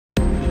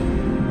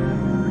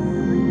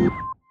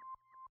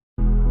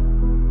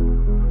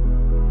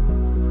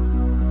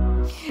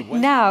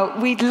Now,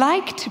 we'd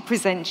like to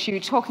present you,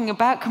 talking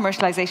about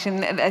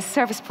commercialization, a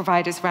service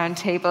providers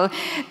roundtable,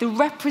 the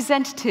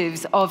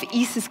representatives of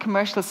ESA's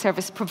commercial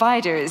service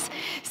providers.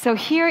 So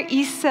here,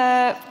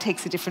 ESA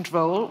takes a different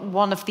role,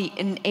 one of the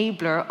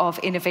enabler of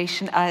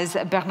innovation, as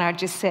Bernard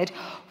just said,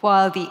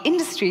 while the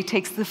industry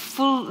takes the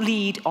full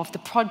lead of the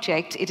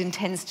project it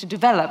intends to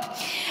develop.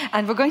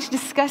 And we're going to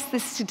discuss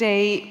this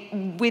today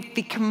with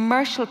the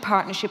commercial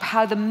partnership,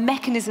 how the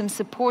mechanism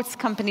supports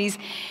companies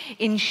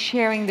in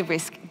sharing the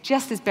risk.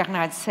 Just as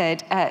Bernard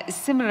said,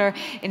 similar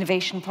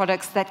innovation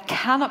products that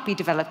cannot be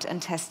developed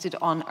and tested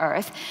on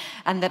Earth,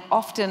 and that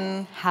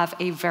often have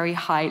a very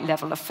high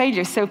level of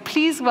failure. So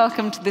please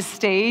welcome to the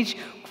stage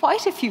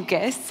quite a few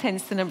guests,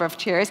 hence the number of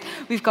chairs.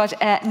 We've got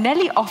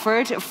Nelly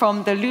Offord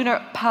from the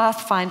Lunar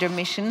Pathfinder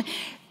mission,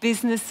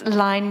 Business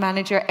Line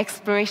Manager,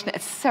 Exploration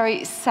at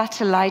Surrey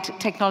Satellite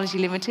Technology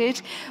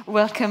Limited.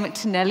 Welcome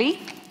to Nelly.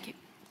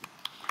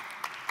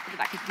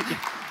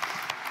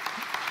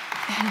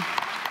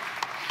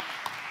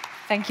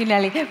 Thank you,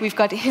 Nelly. We've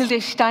got Hilde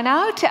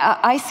Stenuit,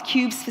 Ice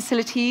Cubes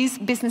Facilities,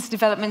 Business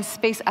Development,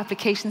 Space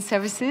Application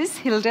Services.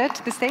 Hilde,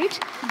 to the stage.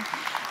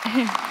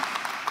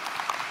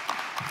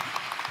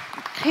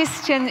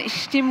 Christian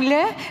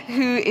Steimle,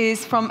 who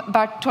is from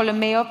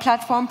BARTOLOMEO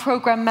Platform,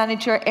 Program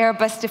Manager,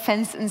 Airbus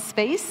Defence and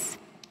Space.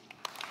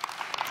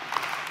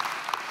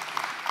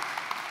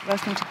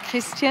 Welcome to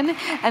Christian.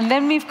 And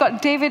then we've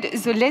got David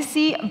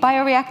Zolesi,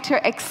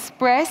 Bioreactor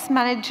Express,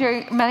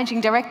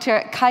 Managing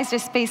Director, Kayser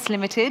Space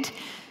Limited.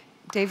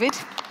 David.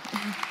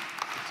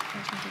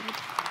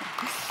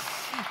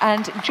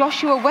 And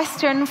Joshua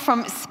Western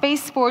from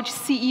Spaceforge,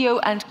 CEO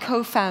and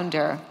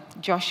Co-Founder.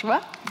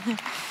 Joshua.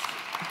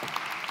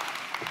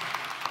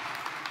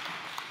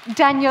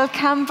 Daniel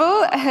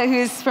Campbell, who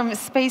is from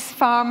Space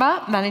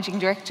Pharma, Managing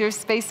Director of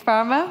Space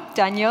Pharma.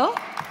 Daniel.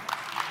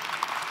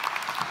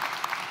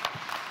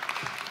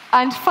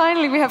 And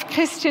finally, we have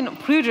Christian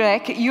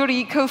Bruderrek,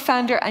 YURI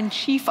Co-Founder and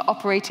Chief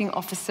Operating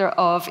Officer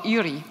of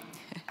YURI.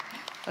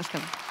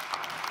 Welcome.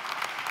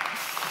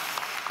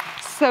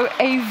 So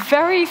a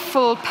very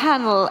full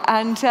panel,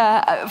 and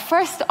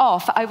first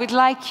off, I would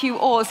like you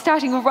all,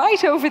 starting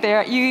right over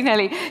there, you,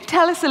 Nelly,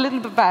 tell us a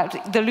little bit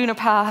about the Lunar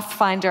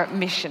Pathfinder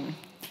mission.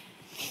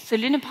 So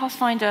Lunar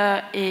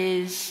Pathfinder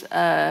is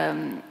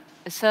a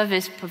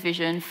service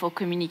provision for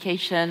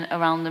communication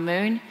around the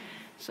moon.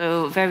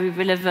 So very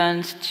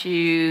relevant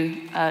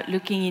to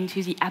looking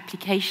into the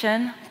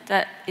application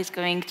that is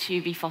going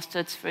to be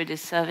fostered through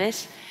this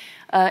service.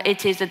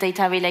 It is a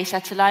data relay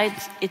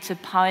satellite. It's a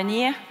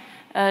pioneer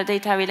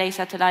data relay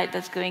satellite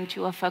that's going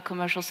to offer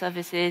commercial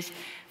services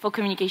for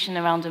communication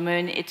around the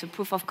moon. It's a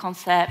proof of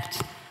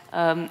concept,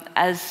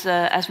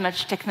 as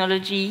much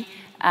technology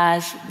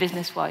as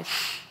business-wise.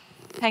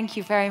 Thank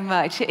you very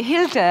much.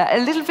 Hilde,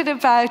 a little bit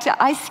about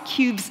Ice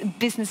Cube's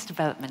business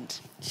development.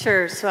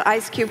 Sure. So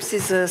Ice Cubes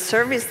is a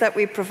service that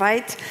we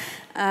provide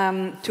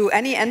to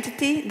any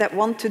entity that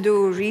want to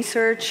do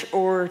research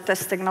or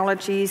test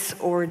technologies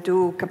or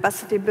do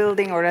capacity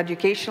building or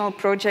educational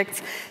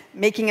projects,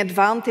 making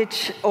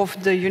advantage of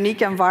the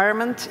unique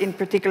environment, in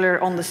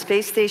particular on the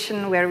space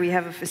station where we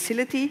have a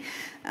facility,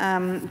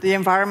 the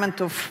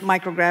environment of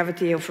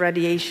microgravity, of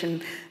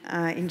radiation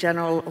in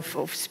general,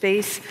 of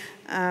space.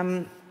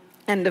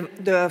 And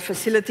the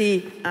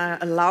facility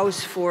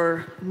allows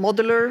for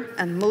modular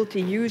and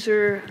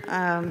multi-user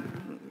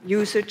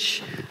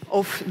usage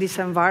of this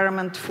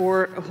environment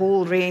for a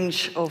whole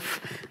range of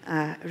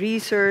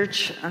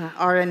research,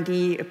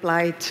 R&D,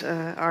 applied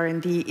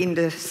R&D in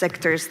the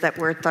sectors that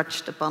were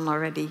touched upon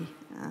already.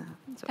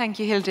 Thank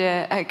you,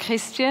 Hilde.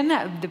 Christian,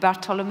 the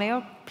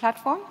BARTOLOMEO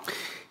platform?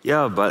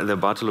 Yeah, but the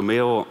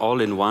BARTOLOMEO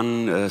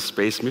all-in-one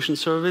space mission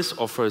service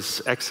offers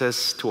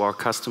access to our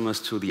customers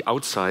to the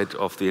outside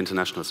of the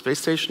International Space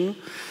Station.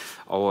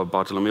 Our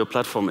BARTOLOMEO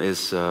platform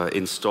is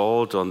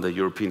installed on the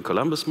European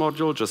Columbus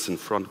module, just in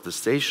front of the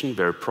station,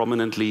 very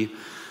prominently,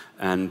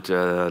 and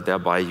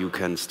thereby you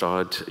can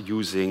start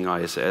using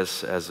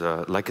ISS as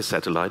like a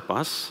satellite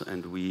bus,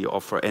 and we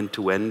offer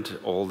end-to-end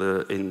all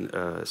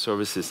the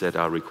services that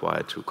are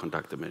required to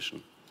conduct the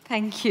mission.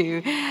 Thank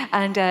you.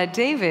 And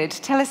David,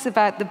 tell us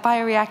about the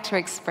Bioreactor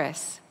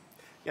Express.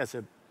 Yeah,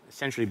 so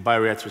essentially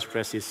Bioreactor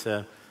Express is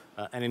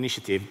an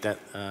initiative that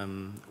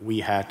we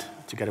had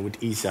together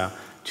with ESA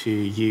to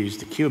use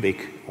the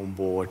Cubic on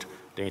board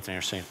the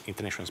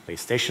International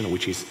Space Station,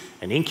 which is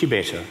an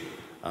incubator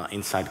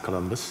inside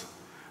Columbus.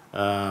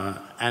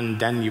 And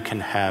then you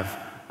can have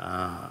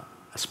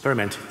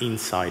experiment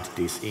inside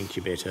this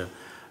incubator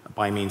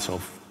by means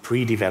of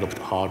pre-developed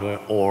hardware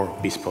or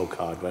bespoke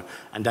hardware.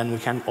 And then we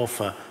can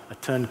offer a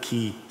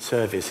turnkey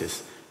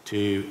services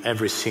to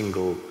every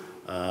single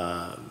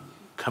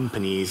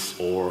companies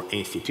or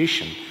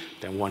institution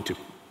that want to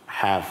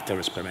have their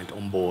experiment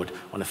on board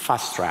on a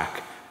fast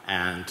track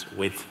and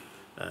with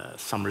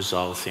some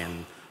results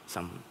in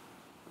some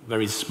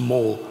very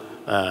small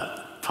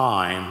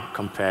time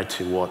compared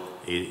to what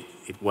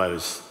it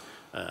was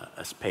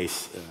a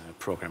space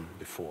program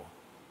before.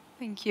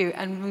 Thank you.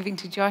 And moving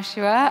to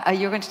Joshua,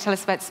 you're going to tell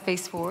us about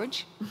Space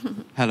Forge.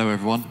 Hello,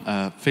 everyone.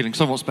 Feeling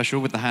somewhat special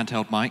with the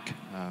handheld mic.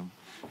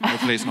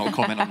 Hopefully it's not a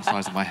comment on the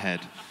size of my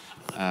head.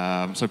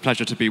 So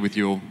pleasure to be with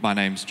you all. My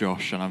name's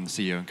Josh, and I'm the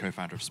CEO and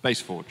co-founder of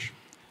Space Forge.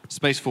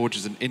 Space Forge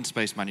is an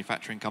in-space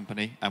manufacturing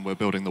company, and we're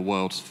building the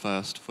world's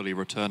first fully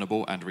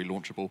returnable and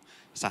relaunchable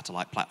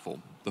satellite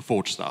platform, the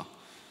Forge Star.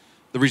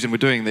 The reason we're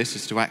doing this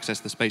is to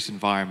access the space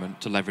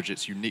environment to leverage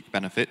its unique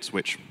benefits,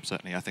 which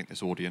certainly I think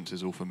this audience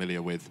is all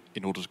familiar with,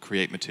 in order to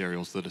create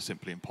materials that are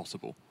simply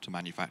impossible to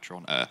manufacture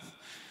on Earth.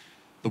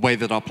 The way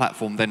that our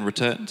platform then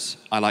returns,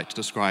 I like to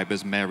describe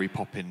as Mary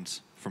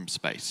Poppins from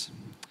space.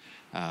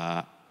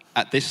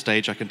 At this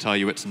stage, I can tell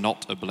you it's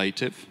not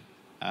ablative,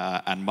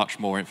 and much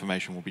more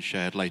information will be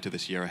shared later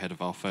this year ahead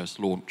of our first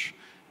launch,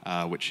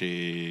 which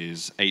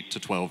is 8 to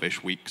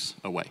 12-ish weeks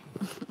away.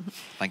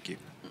 Thank you.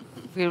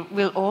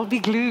 We'll all be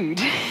glued.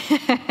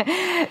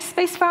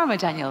 Space Pharma,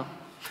 Daniel.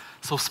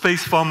 So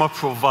Space Pharma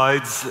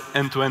provides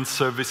end-to-end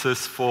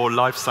services for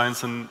life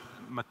science and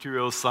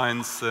material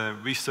science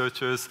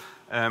researchers.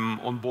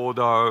 On board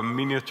our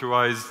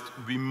miniaturized,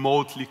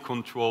 remotely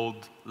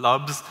controlled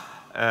labs.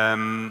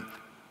 On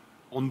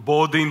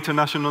board the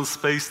International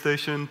Space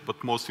Station,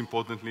 but most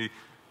importantly,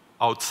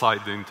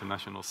 outside the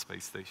International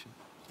Space Station.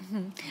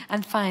 Mm-hmm.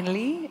 And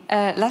finally,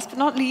 last but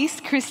not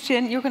least,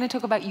 Christian, you're going to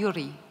talk about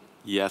YURI.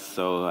 Yes,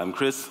 so I'm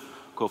Chris,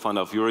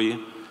 co-founder of YURI.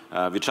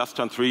 We just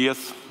turned 3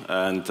 years,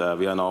 and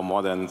we are now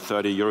more than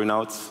 30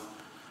 YURI-nauts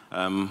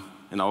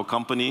in our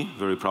company.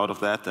 Very proud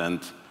of that, and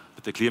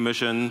with a clear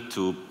mission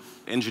to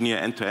engineer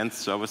end-to-end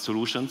service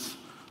solutions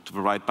to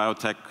provide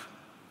biotech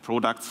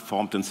products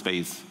formed in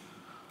space.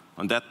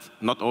 And that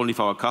not only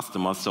for our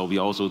customers, so we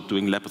are also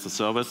doing lab as a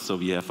service, so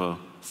we have a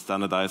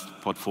standardized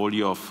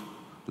portfolio of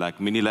like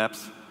mini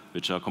labs,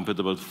 which are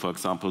compatible, for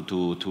example,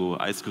 to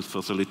ice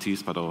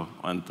facilities,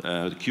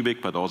 and Cubic,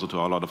 but also to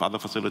a lot of other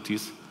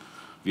facilities.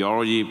 We are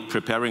already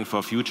preparing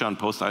for future and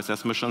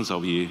post-ISS missions, so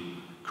we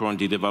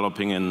currently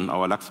developing in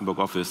our Luxembourg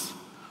office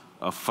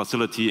a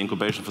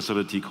incubation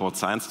facility called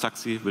Science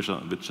Taxi, which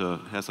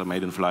has a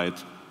maiden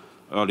flight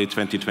early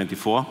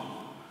 2024.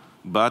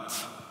 But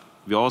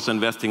we're also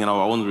investing in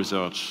our own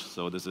research.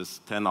 So this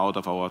is 10 out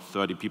of our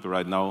 30 people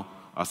right now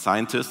are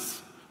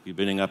scientists. We're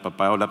building up a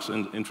biolabs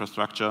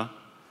infrastructure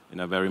in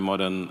a very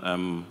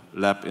modern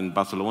lab in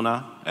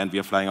Barcelona, and we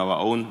are flying our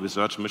own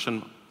research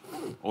mission,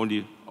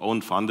 only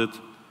own-funded,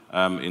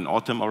 in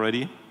autumn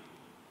already.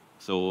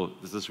 So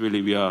this is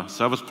really, we are a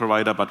service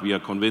provider, but we are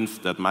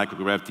convinced that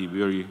microgravity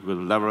really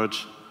will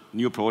leverage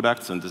new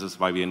products, and this is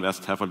why we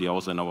invest heavily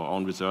also in our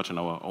own research and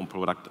our own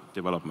product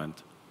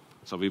development.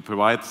 So we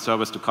provide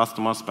service to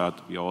customers,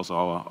 but we are also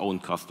our own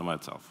customer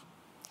itself.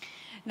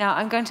 Now,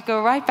 I'm going to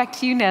go right back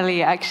to you,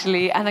 Nelly,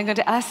 actually, and I'm going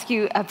to ask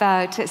you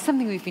about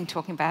something we've been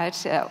talking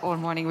about all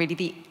morning, really,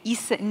 the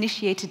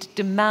ESA-initiated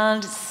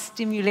demand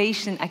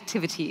stimulation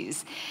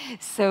activities.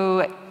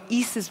 So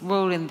ESA's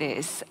role in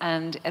this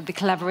and the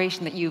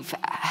collaboration that you've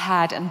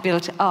had and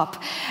built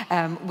up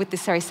with the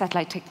Surrey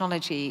satellite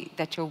technology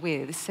that you're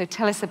with. So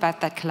tell us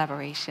about that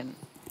collaboration.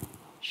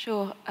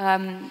 Sure.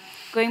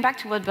 Going back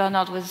to what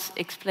Bernard was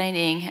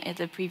explaining in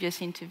the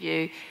previous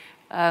interview,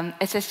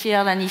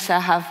 SSTL and ESA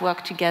have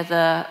worked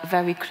together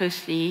very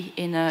closely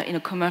in a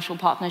commercial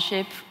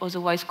partnership,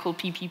 otherwise called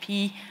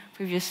PPP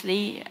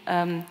previously.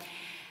 And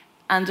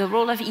the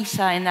role of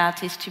ESA in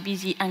that is to be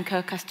the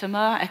anchor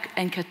customer,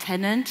 anchor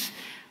tenant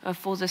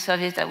for the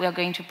service that we are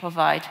going to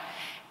provide.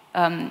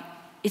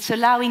 It's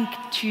allowing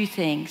two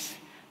things.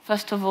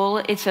 First of all,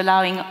 it's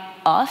allowing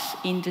us,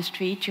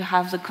 industry, to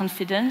have the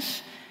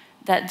confidence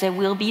that there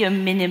will be a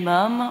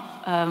minimum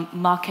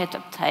market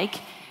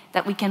uptake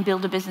that we can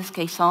build a business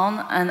case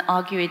on and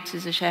argue it to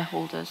the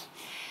shareholders.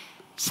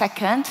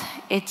 Second,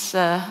 it's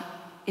a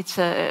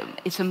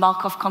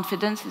mark of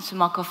confidence, it's a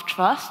mark of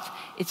trust,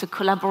 it's a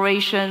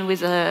collaboration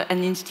with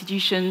an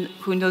institution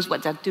who knows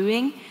what they're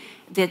doing,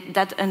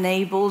 that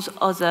enables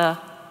other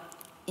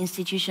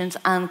institutions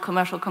and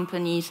commercial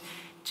companies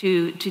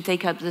to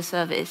take up the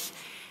service.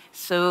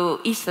 So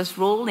ESA's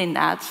role in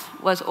that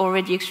was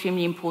already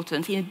extremely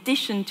important. In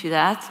addition to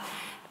that,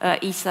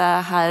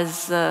 ESA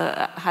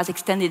has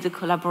extended the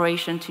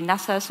collaboration to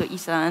NASA, so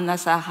ESA and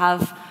NASA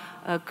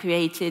have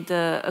created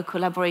a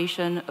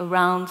collaboration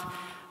around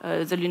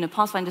the Lunar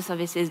Pathfinder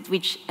services,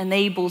 which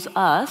enables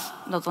us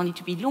not only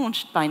to be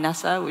launched by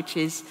NASA, which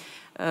is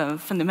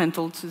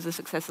fundamental to the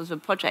success of the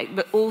project,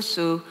 but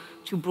also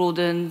to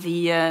broaden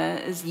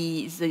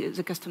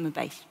the customer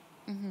base.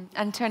 Mm-hmm.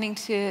 And turning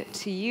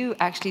to you,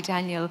 actually,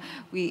 Daniel,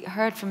 we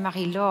heard from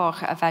Marie-Laure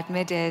about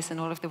MEDES and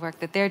all of the work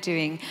that they're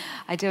doing.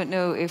 I don't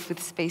know if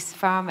with Space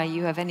Pharma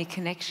you have any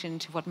connection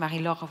to what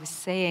Marie-Laure was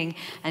saying,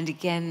 and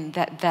again,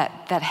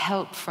 that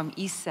help from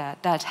ESA,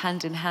 that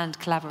hand-in-hand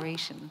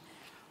collaboration.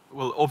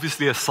 Well,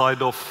 obviously,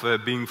 aside of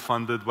being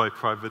funded by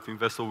private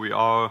investors, we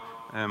are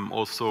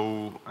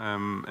also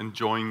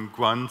enjoying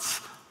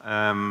grants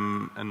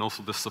and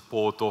also the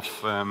support of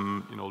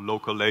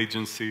local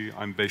agency.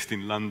 I'm based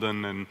in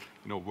London, and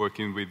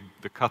working with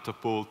the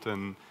Catapult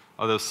and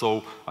others.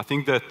 So I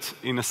think that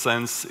in a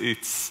sense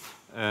it's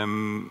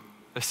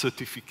a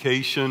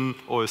certification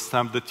or a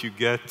stamp that you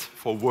get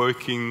for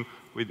working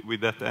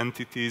with that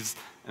entities,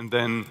 and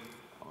then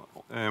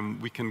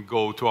we can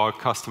go to our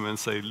customer and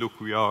say, look,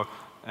 we are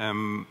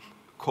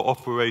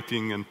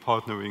cooperating and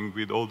partnering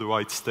with all the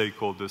right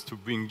stakeholders to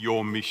bring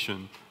your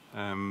mission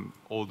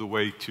all the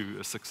way to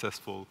a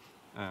successful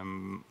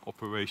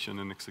operation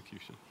and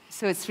execution.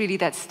 So it's really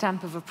that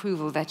stamp of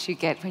approval that you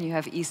get when you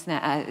have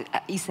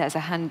ESA as a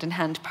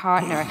hand-in-hand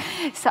partner.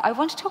 So I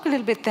want to talk a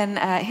little bit then,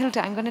 Hilde,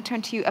 I'm going to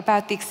turn to you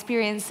about the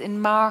experience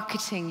in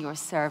marketing your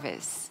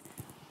service.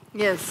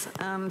 Yes,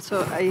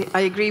 so I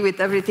agree with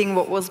everything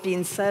what was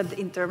being said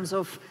in terms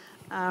of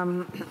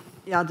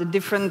the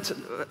different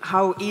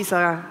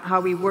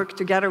how we work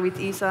together with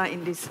ESA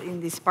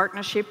in this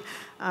partnership.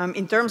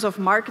 In terms of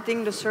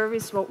marketing the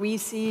service, what we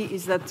see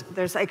is that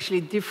there's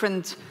actually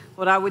different,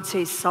 what I would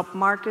say,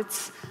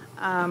 sub-markets,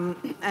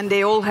 and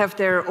they all have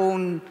their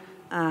own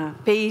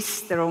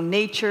pace, their own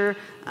nature.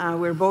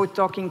 We're both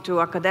talking to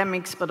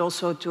academics, but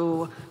also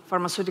to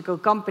pharmaceutical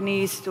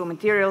companies, to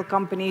material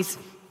companies.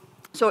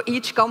 So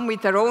each come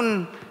with their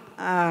own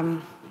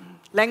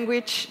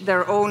language,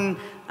 their own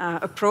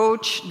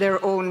approach,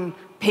 their own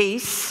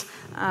pace.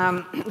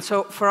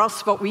 So for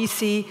us, what we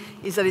see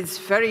is that it's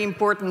very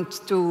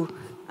important to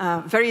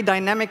very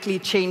dynamically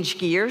change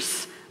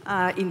gears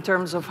in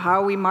terms of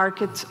how we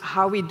market,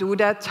 how we do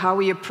that, how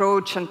we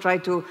approach and try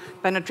to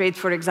penetrate,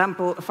 for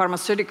example, a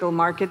pharmaceutical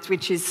market,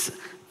 which is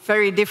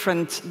very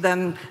different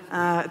than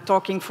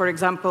talking, for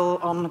example,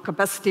 on a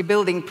capacity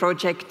building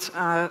project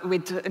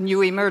with a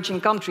new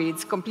emerging country.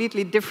 It's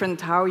completely different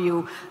how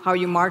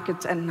you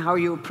market and how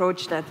you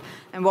approach that.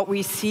 And what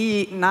we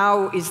see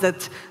now is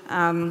that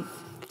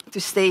to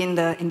stay in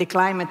the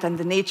climate and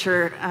the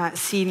nature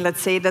scene,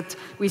 let's say that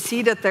we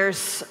see that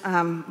there's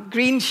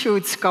green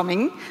shoots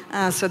coming,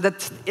 so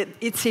that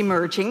it's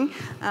emerging,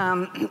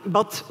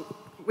 but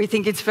we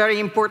think it's very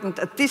important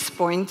at this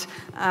point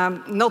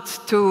not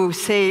to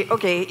say,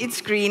 okay,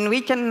 it's green, we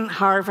can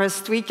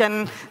harvest, we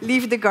can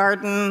leave the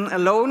garden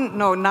alone.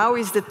 No, now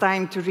is the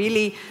time to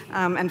really,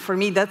 and for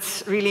me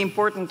that's really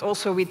important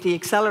also with the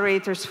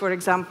accelerators, for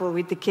example,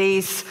 with the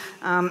case,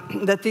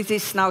 that this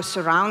is now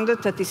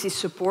surrounded, that this is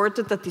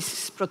supported, that this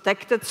is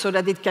protected so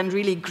that it can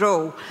really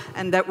grow.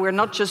 And that we're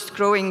not just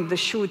growing the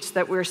shoots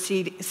that we're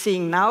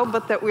seeing now,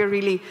 but that we're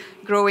really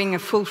growing a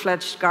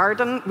full-fledged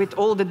garden with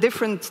all the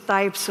different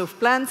types of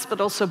plants,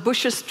 but also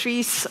bushes,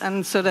 trees,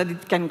 and so that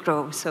it can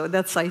grow. So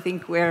that's, I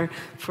think, where,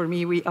 for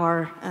me, we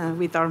are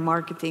with our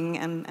marketing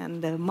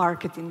and the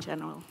market in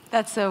general.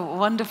 That's a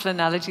wonderful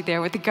analogy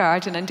there with the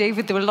garden. And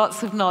David, there were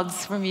lots of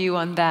nods from you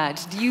on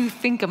that. Do you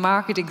think a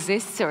market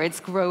exists, or it's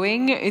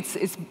growing,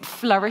 it's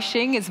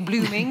flourishing, it's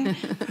blooming?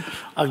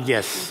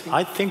 Yes,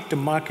 I think the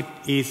market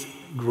is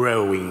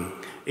growing.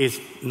 It's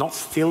not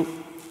still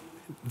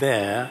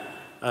there,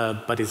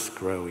 but it's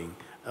growing.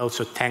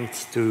 Also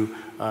thanks to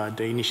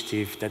the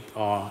initiatives that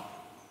are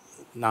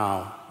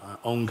now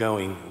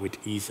ongoing with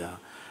ESA.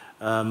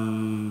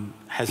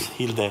 As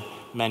Hilde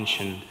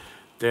mentioned,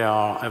 there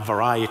are a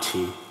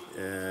variety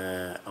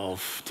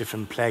of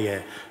different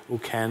players who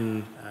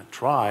can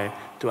try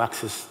to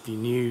access the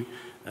new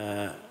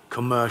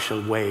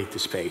commercial way to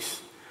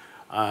space.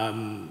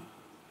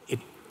 It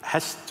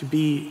has to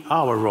be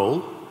our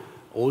role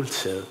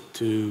also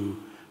to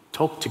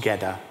talk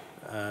together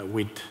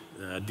with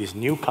this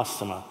new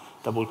customer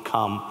that will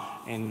come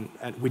in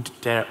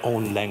with their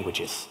own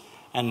languages.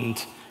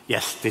 And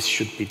yes, this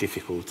should be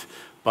difficult,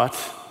 but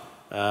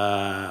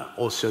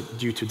also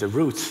due to the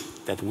roots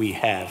that we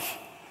have,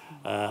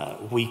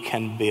 we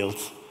can build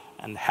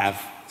and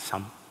have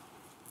some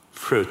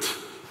fruit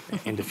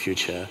in the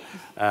future.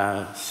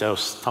 So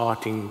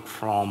starting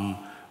from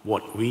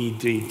what we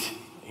did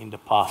in the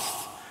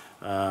past,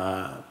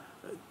 I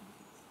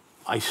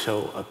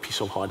saw a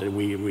piece of art that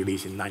we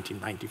released in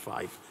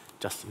 1995,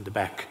 just in the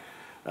back.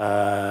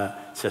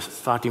 So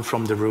starting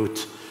from the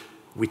root,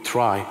 we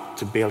try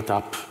to build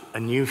up a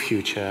new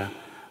future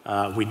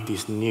with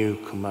this new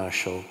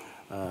commercial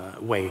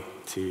way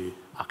to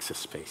access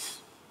space.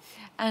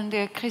 And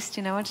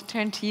Christian, I want to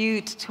turn to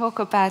you to talk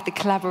about the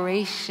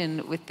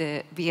collaboration with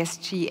the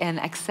BSGN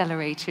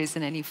accelerators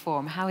in any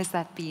form. How has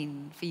that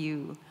been for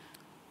you?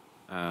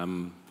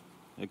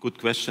 A good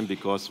question,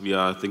 because we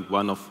are, I think,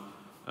 one of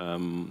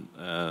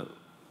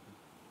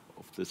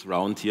this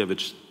round here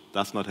which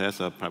does not have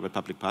a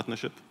private-public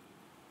partnership.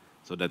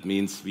 So that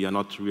means we are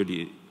not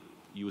really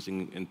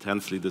using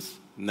intensely this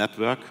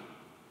network,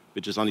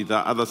 which is on the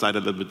other side a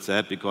little bit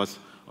sad, because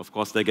of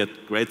course they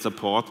get great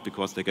support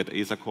because they get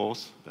ESA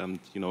cores and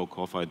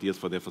core for ideas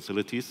for their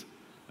facilities,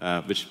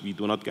 which we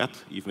do not get,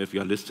 even if we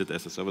are listed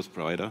as a service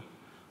provider.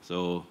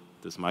 So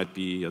this might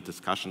be a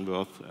discussion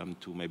worth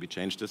to maybe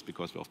change this,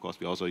 because of course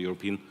we are also a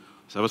European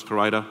service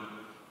provider.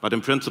 But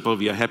in principle,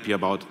 we are happy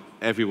about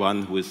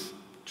everyone who is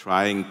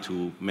trying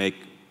to make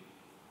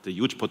the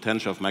huge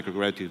potential of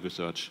microgravity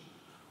research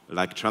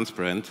like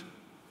transparent.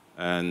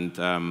 And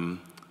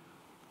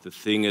the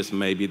thing is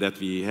maybe that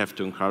we have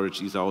to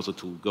encourage ESA also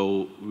to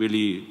go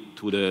really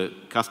to the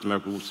customer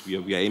groups we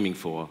are aiming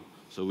for.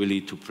 So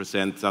really to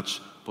present such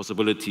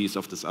possibilities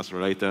of this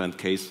accelerator and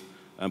case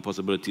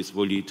possibilities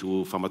really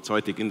to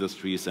pharmaceutical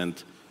industries.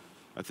 And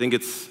I think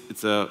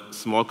it's a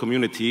small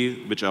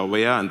community which are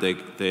aware and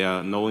they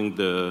are knowing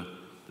the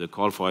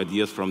call for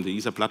ideas from the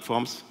ESA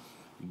platforms,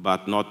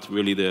 but not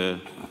really the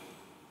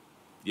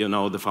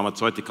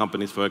pharmaceutical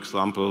companies, for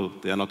example,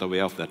 they are not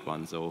aware of that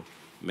one. So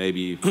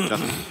maybe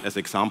just as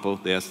example,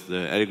 there's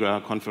the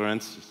ELGRA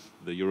conference,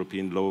 the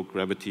European Low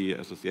Gravity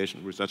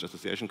Research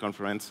Association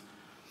conference.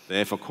 They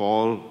have a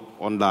call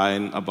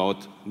online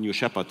about New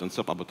Shepard and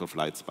suborbital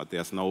flights, but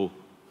there's no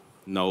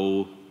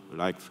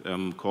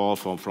call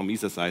from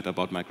ESA side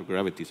about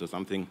microgravity. So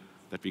something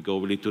that we go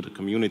really to the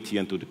community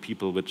and to the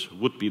people which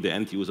would be the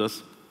end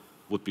users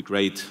would be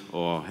great,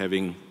 or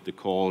having the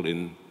call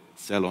in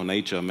Cell or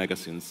Nature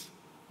magazines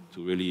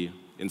to really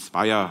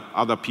inspire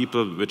other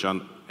people which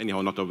are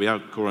anyhow not aware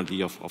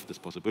currently of these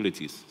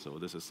possibilities. So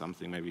this is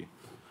something maybe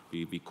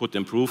we could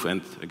improve,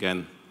 and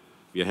again,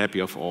 we are happy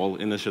of all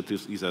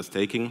initiatives ESA is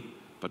taking,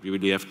 but we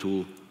really have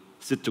to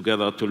sit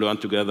together, to learn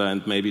together,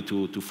 and maybe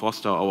to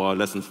foster our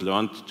lessons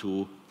learned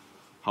to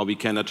how we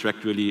can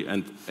attract really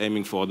and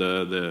aiming for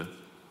the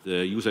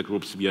user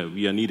groups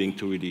we are needing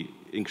to really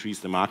increase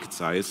the market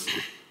size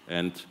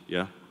and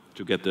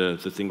to get the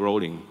thing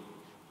rolling.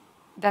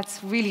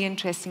 That's really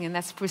interesting, and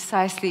that's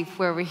precisely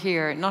where we're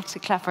here, not to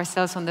clap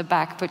ourselves on the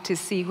back, but to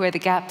see where the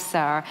gaps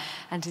are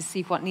and to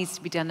see what needs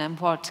to be done and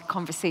what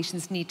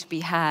conversations need to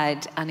be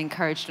had and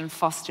encouraged and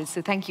fostered.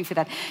 So thank you for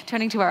that.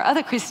 Turning to our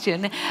other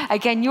Christian,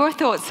 again, your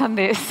thoughts on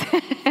this,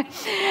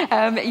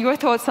 your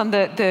thoughts on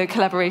the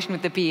collaboration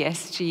with the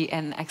BSG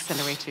and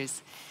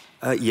accelerators.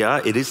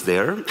 Yeah, it is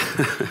there.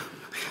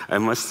 I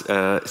must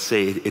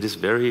say it is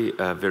very,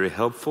 very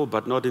helpful,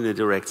 but not in a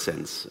direct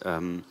sense.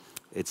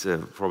 It's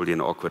probably an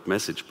awkward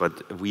message,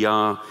 but we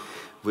are...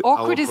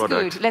 Awkward is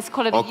good. Let's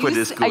call it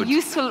a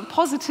useful,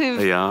 positive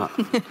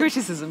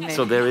criticism. Maybe.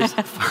 So there is...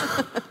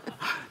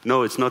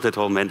 No, it's not at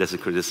all meant as a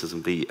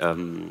criticism.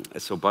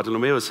 So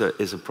BARTOLOMEO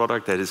is a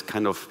product that is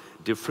kind of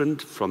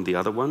different from the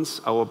other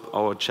ones.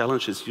 Our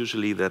challenge is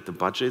usually that the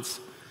budgets,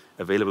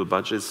 available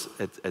budgets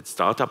at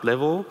startup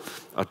level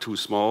are too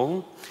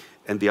small,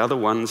 and the other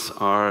ones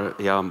are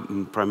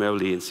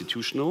primarily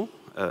institutional.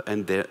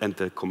 And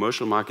the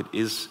commercial market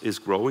is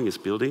growing, is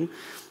building.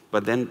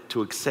 But then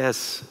to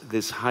access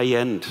this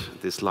high-end,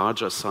 this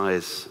larger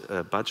size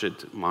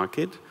budget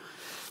market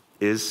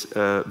is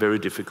very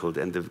difficult.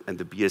 And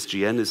the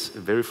BSGN is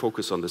very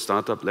focused on the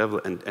startup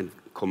level and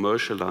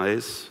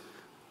commercialize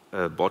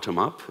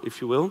bottom-up,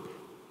 if you will.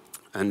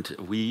 And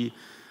we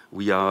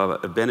are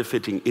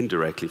benefiting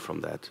indirectly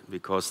from that,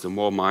 because the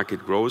more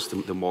market grows,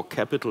 the more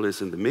capital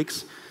is in the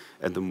mix,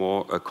 and the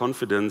more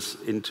confidence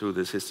into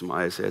the system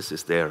ISS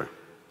is there.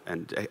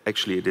 And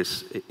actually,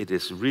 it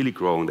is really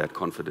growing, that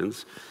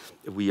confidence.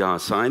 We are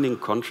signing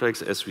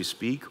contracts as we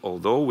speak,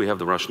 although we have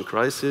the Russian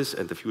crisis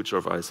and the future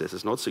of ISS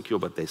is not secure,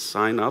 but they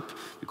sign up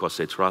because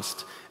they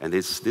trust. And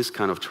it's this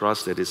kind of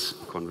trust that is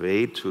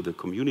conveyed to the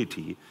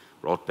community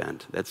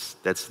broadband.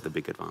 That's the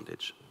big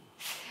advantage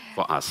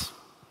for us.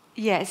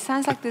 Yeah, it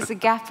sounds like there's a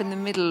gap in the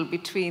middle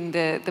between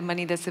the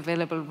money that's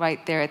available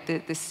right there at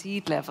the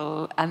seed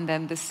level and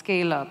then the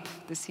scale up.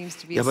 There seems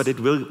to be but it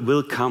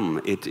will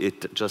come.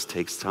 It just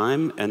takes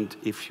time. And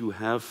if you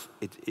have,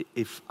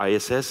 if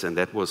ISS, and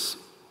that was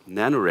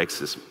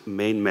Nanorex's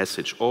main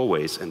message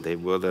always, and they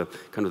were the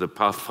kind of the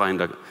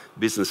Pathfinder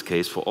business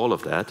case for all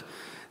of that,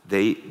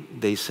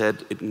 they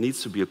said it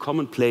needs to be a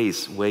common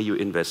place where you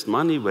invest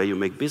money, where you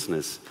make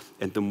business.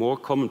 And the more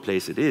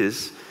commonplace it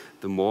is,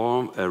 the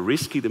more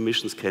risky the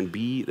missions can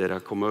be that are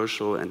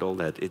commercial and all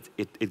that.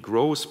 It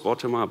grows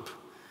bottom up,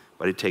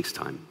 but it takes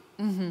time.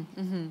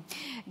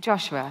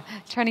 Joshua,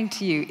 turning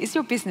to you, is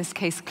your business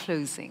case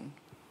closing?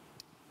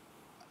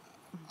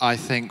 I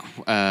think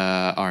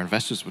our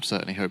investors would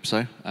certainly hope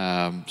so.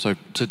 So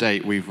to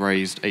date, we've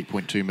raised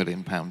 £8.2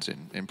 million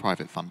in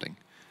private funding.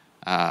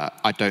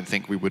 I don't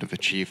think we would have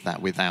achieved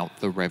that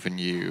without the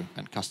revenue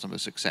and customer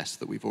success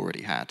that we've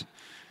already had.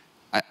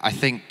 I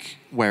think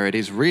where it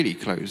is really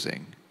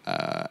closing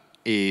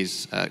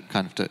is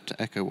kind of to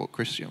echo what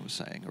Christian was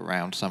saying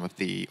around some of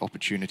the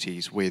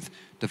opportunities with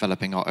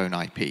developing our own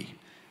IP.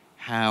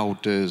 How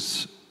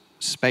does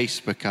space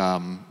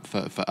become,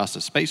 for us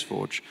at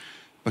SpaceForge,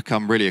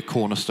 become really a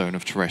cornerstone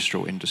of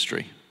terrestrial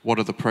industry? What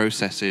are the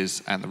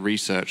processes and the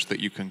research that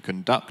you can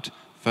conduct,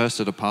 first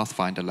at a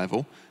Pathfinder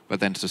level, but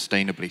then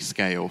sustainably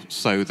scale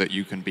so that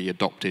you can be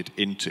adopted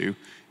into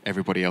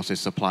everybody else's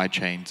supply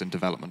chains and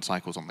development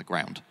cycles on the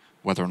ground?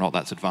 Whether or not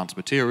that's advanced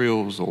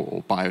materials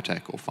or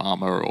biotech or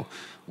pharma or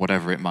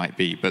whatever it might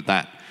be. But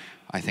that,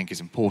 I think,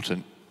 is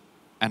important.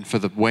 And for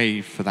the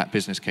way for that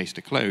business case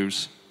to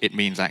close, it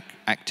means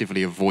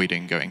actively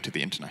avoiding going to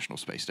the International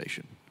Space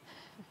Station.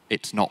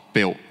 It's not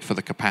built for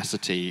the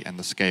capacity and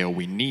the scale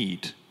we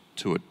need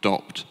to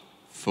adopt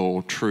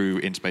for true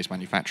in-space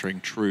manufacturing,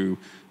 true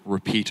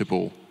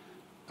repeatable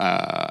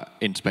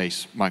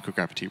in-space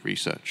microgravity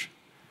research.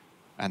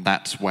 And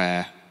that's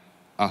where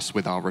us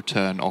with our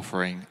return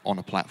offering on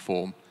a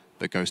platform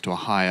that goes to a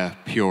higher,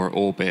 pure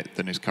orbit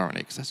than is currently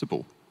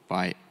accessible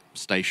by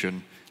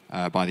station,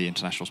 by the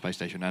International Space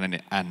Station,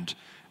 and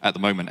at the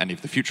moment, any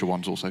of the future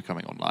ones also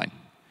coming online,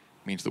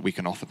 means that we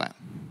can offer that.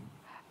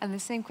 And the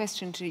same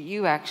question to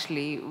you,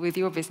 actually, with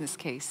your business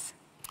case.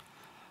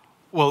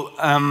 Well,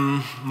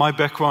 my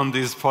background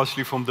is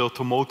partially from the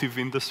automotive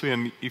industry,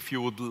 and if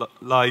you would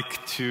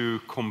like to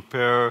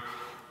compare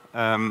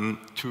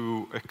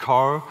to a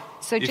car...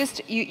 So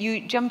just,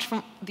 you jumped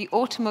from the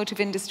automotive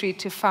industry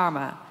to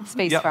pharma,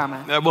 space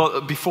pharma.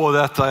 Well, before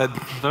that,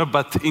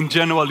 but in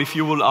general, if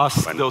you will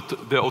ask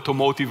the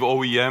automotive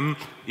OEM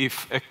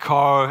if a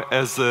car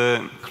has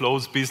a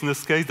closed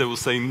business case, they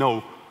will say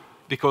no.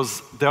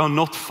 Because they are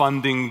not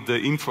funding the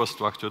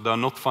infrastructure, they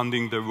are not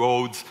funding the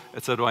roads,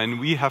 etc. And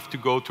we have to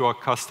go to our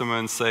customer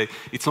and say,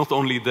 it's not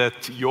only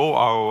that your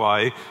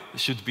ROI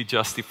should be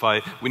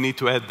justified, we need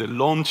to add the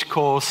launch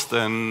cost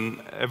and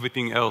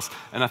everything else.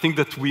 And I think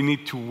that we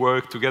need to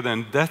work together,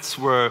 and that's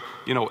where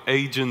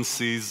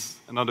agencies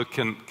and others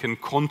can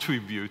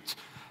contribute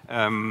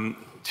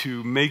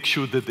to make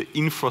sure that the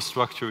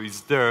infrastructure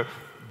is there,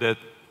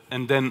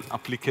 and then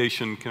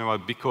application can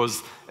arrive.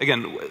 Because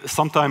again,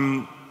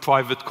 sometimes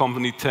private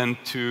companies tend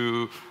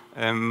to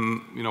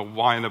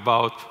whine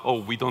about, oh,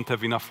 we don't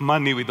have enough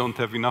money, we don't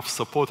have enough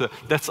support.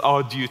 That's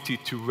our duty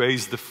to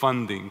raise the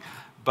funding.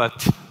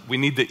 But we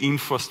need the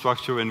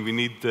infrastructure and we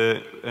need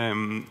the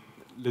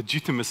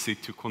legitimacy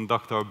to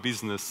conduct our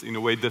business in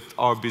a way that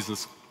our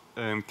business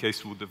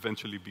case would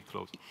eventually be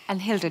closed.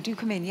 And Hilde, do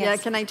come in, yes. Yeah,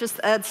 can I just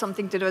add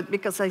something to that?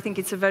 Because I think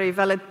it's a very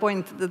valid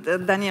point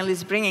that Daniel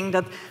is bringing,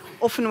 that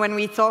often when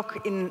we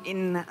talk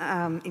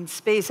in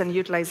space and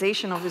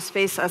utilization of the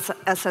space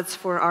assets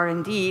for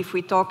R&D, if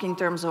we talk in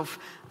terms of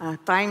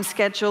time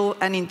schedule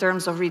and in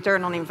terms of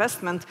return on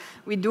investment,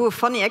 we do a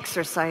funny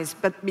exercise,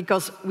 but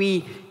because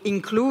we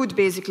include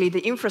basically the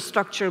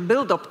infrastructure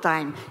build-up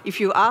time. If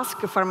you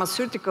ask a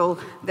pharmaceutical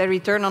their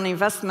return on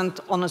investment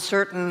on a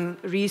certain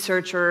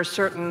research or a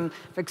certain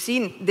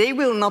vaccine, they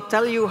will not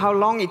tell you how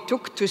long it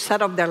took to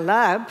set up their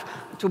lab,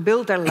 to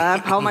build their lab,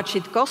 how much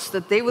it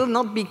costed. They will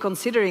not be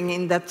considering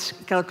in that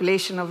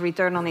calculation of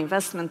return on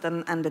investment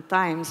and the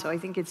time. So I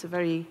think it's a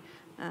very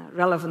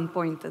relevant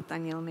point that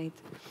Daniel made.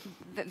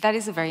 That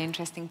is a very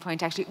interesting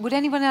point, actually. Would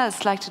anyone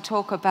else like to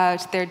talk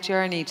about their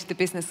journey to the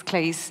business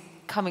case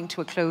coming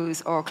to a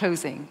close or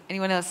closing?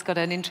 Anyone else got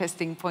an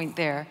interesting point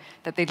there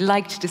that they'd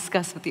like to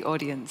discuss with the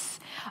audience?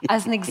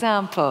 As an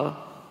example,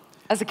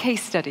 as a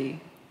case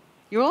study.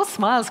 You're all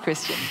smiles,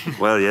 Christian.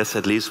 Well, yes,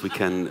 at least we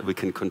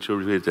can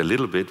contribute a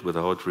little bit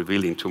without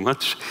revealing too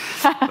much.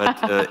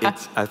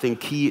 But I think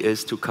key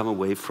is to come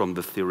away from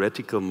the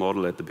theoretical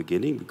model at the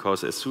beginning,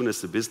 because as soon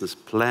as the business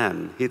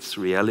plan hits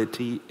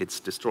reality, it's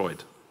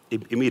destroyed.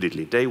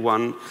 Immediately, day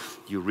one,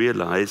 you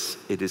realize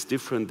it is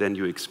different than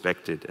you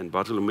expected. And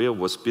BARTOLOMEO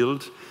was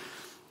built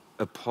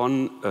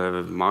upon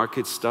a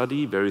market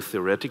study, very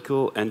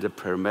theoretical, and a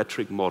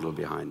parametric model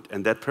behind.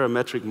 And that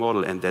parametric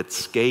model and that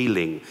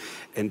scaling,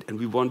 and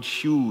we want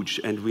huge,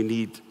 and we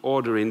need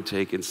order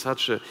intake in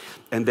such a,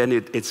 and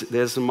then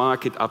there's a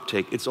market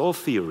uptake. It's all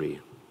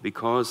theory,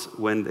 because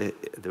when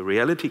the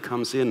reality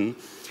comes in,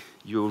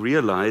 you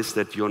realize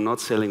that you're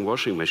not selling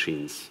washing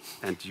machines,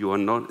 and you're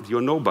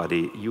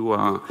nobody, you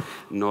are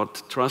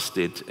not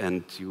trusted,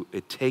 and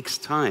it takes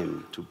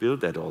time to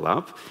build that all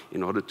up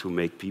in order to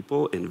make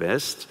people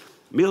invest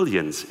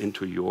millions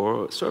into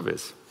your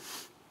service.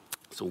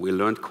 So we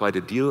learned quite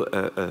a deal,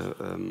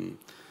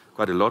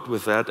 quite a lot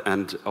with that,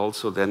 and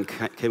also then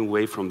came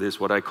away from this,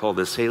 what I call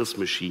the sales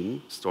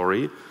machine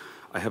story.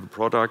 I have a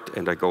product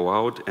and I go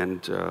out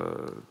and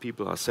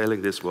people are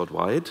selling this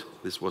worldwide.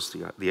 This was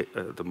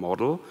the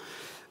model.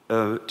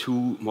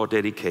 To more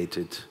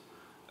dedicated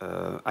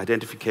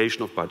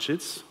identification of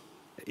budgets.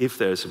 If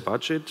there's a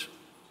budget,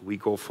 we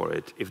go for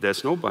it. If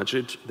there's no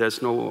budget,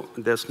 there's not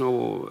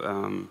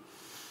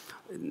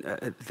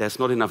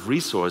enough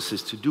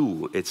resources to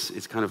do.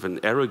 It's kind of an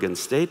arrogant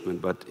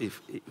statement, but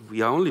if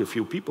we are only a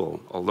few people,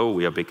 although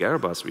we are big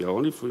Airbus, we are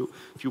only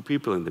a few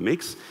people in the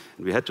mix,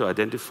 and we had to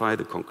identify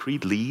the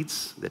concrete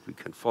leads that we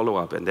can follow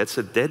up, and that's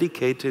a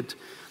dedicated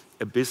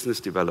business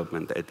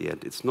development at the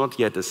end. It's not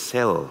yet a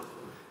sell.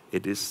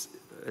 It is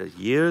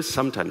years,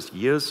 sometimes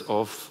years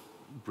of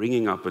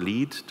bringing up a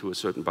lead to a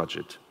certain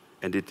budget.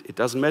 And it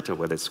doesn't matter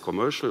whether it's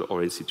commercial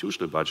or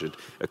institutional budget.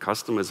 A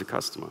customer is a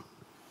customer.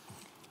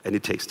 And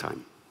it takes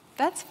time.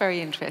 That's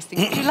very interesting.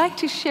 Would you like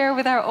to share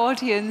with our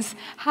audience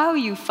how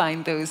you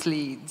find those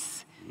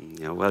leads?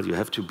 Yeah, well, you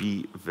have to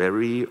be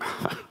very...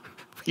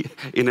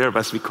 In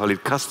Airbus, we call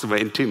it customer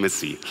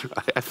intimacy.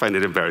 I find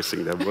it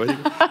embarrassing, that word.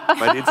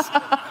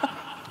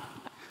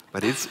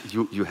 But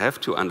you have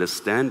to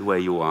understand where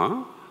you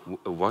are,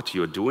 what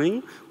you're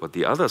doing, what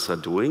the others are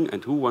doing,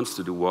 and who wants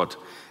to do what.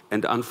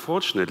 And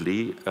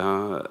unfortunately,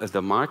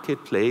 the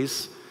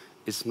marketplace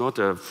is not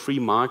a free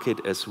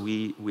market as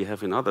we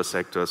have in other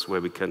sectors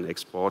where we can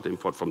export,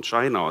 import from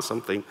China or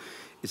something.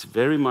 It's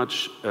very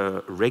much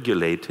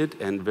regulated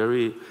and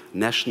very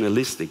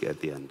nationalistic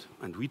at the end.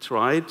 And we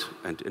tried,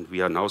 and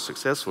we are now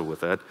successful with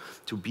that,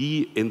 to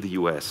be in the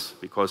US,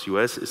 because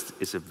US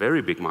is a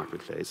very big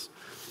marketplace.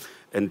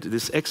 And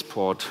this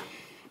export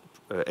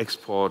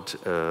export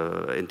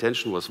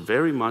intention was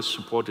very much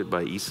supported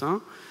by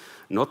ESA.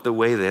 Not the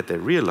way that they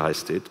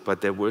realized it,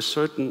 but there were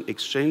certain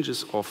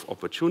exchanges of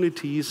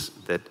opportunities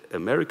that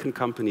American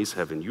companies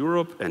have in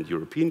Europe and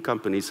European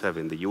companies have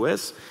in the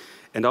US,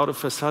 and out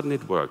of a sudden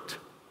it worked.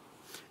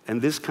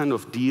 And this kind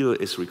of deal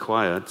is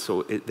required,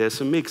 so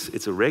there's a mix.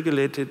 It's a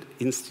regulated,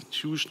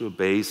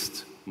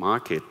 institutional-based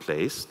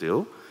marketplace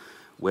still,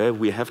 where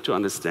we have to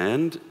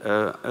understand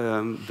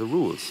the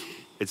rules.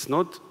 It's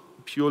not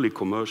purely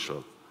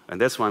commercial, and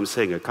that's why I'm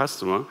saying a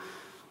customer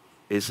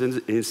is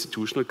an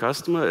institutional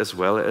customer as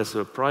well as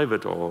a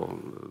private or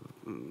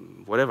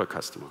whatever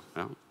customer.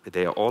 Yeah?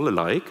 They are all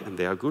alike, and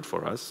they are good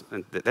for us,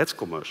 and that's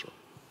commercial.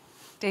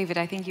 David,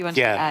 I think you want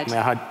to add.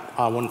 Yeah,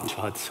 I want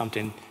to add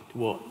something to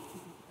what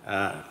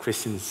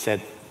Christian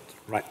said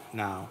right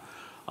now.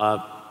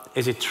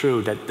 Is it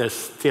true that there's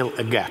still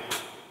a gap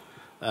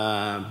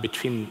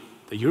between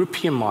the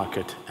European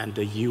market and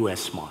the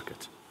US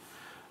market?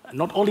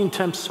 Not only in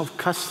terms of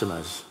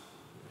customers,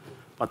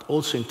 but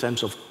also in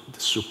terms of the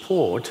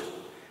support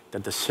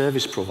that the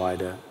service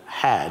provider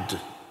had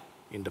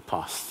in the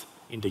past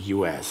in the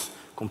US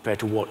compared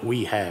to what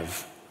we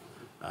have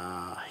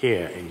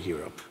here in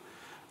Europe.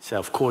 So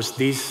of course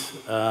this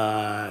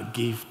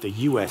gives the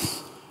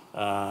US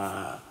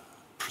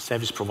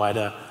service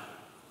provider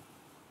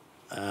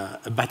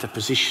a better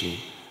position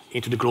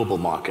into the global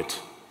market.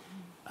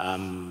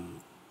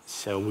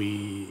 So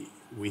we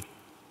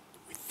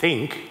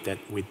think that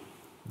with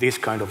this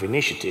kind of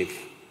initiative,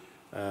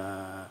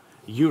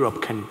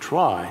 Europe can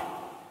try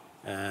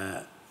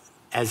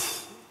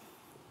as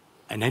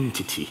an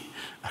entity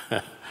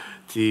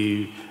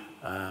to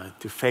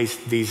face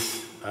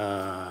this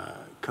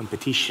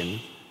competition.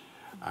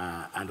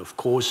 And of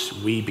course,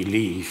 we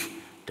believe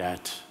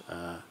that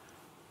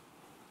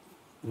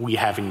we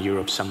have in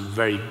Europe some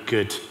very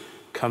good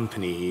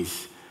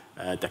companies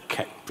that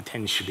can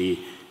potentially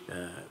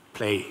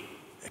play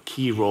a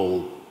key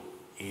role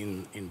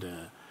in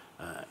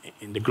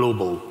the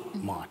global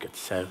market.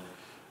 So,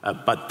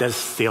 but there's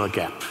still a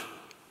gap.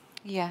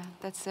 Yeah,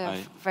 that's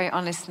very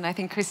honest, and I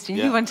think Christian,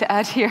 you want to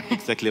add here.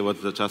 Exactly what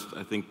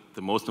I think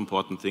the most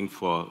important thing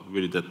for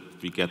really that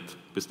we get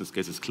business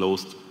cases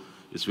closed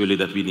is really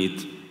that we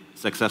need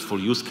successful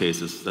use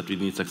cases, that we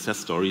need success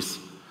stories,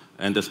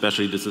 and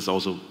especially this is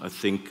also, I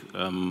think,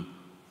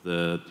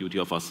 the duty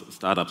of us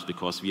startups,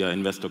 because we are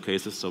investor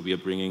cases, so we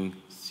are bringing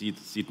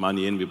seed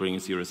money in, we're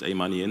bringing Series A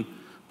money in,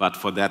 but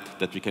for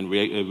that we can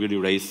really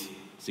raise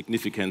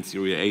significant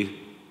Series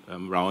A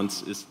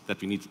rounds is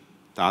that we need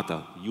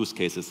data, use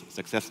cases,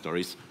 success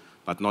stories,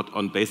 but not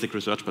on basic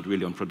research, but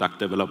really on product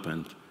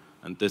development.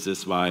 And this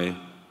is why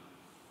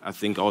I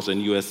think also in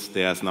the US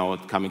there's now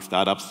coming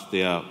startups,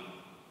 they are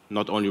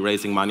not only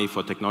raising money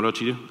for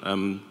technology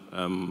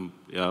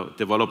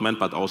development,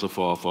 but also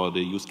for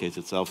the use case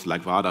itself,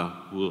 like WADA,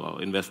 who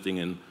are investing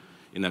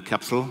in a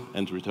capsule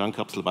and return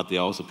capsule, but they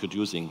are also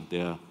producing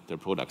their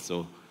products.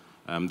 So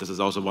this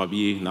is also why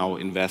we now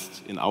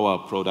invest in our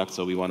products,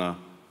 so we want to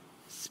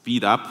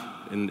speed up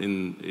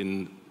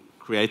in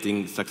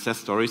creating success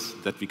stories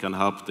that we can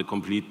help the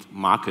complete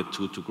market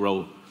to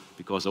grow.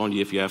 Because only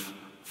if you have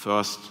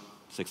first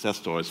success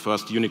stories,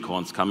 first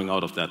unicorns coming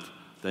out of that,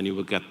 then you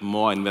will get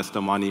more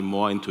investor money,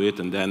 more into it,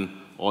 and then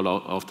all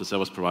of the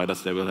service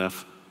providers, they will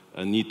have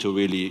a need to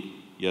really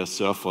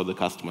serve for the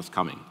customers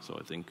coming. So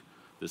I think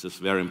this is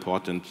very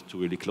important to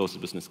really close the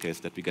business case,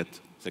 that we get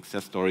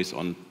success stories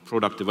on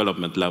product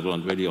development level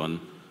and really on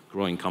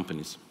growing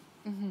companies.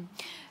 Mm-hmm.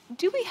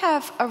 Do we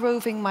have a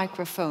roving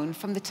microphone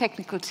from the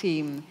technical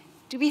team?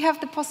 Do we have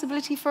the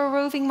possibility for a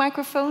roving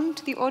microphone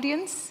to the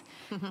audience?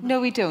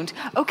 No, we don't.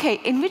 Okay,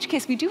 in which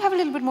case we do have a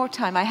little bit more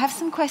time. I have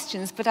some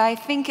questions, but I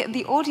think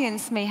the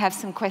audience may have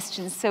some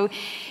questions. So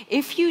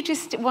if you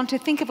just want to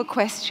think of a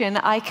question,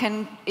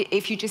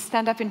 if you just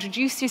stand up,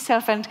 introduce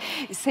yourself and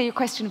say your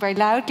question very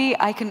loudly,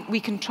 we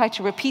can try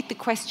to repeat the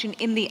question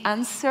in the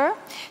answer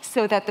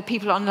so that the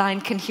people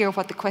online can hear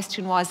what the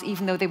question was,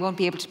 even though they won't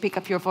be able to pick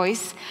up your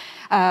voice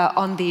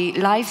on the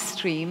live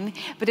stream.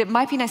 But it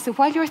might be nice. So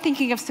while you're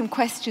thinking of some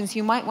questions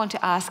you might want to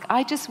ask,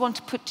 I just want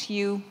to put to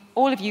you,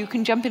 all of you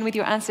can jump in with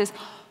your answers.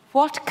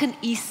 What can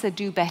ESA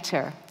do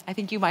better? I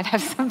think you might have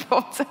some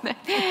thoughts on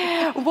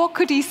it. What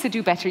could ESA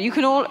do better? You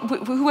can all,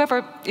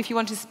 whoever, if you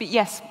want to speak.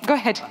 Yes, go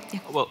ahead. Yeah.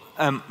 Well,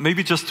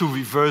 maybe just to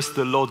reverse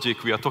the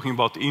logic, we are talking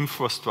about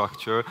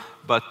infrastructure,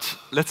 but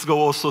let's go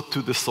also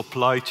to the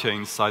supply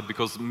chain side,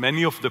 because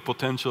many of the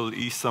potential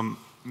ESA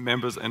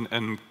members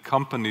and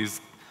companies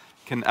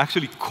can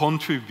actually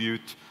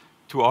contribute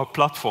to our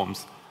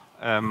platforms.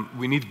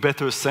 We need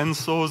better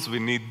sensors, we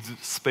need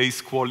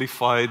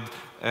space-qualified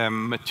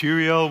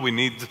material, we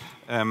need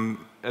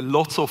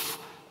lots of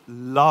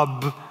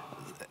lab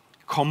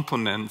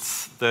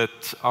components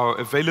that are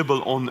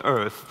available on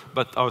Earth,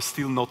 but are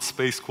still not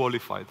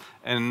space-qualified.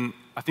 And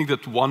I think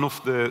that one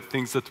of the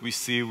things that we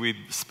see with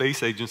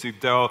space agencies,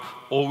 they are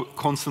all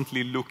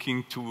constantly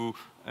looking to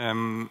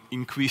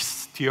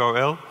increase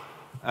TRL.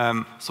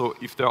 So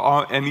if there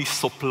are any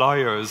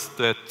suppliers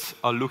that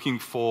are looking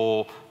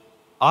for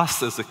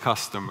us as a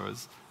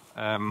customers,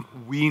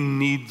 we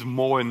need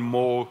more and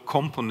more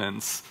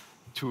components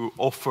to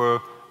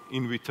offer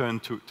in return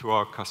to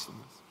our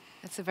customers.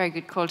 That's a very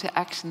good call to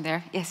action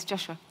there. Yes,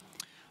 Joshua.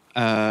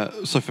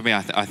 So for me,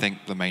 I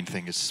think the main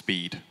thing is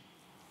speed.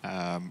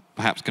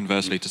 Perhaps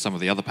conversely to some of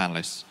the other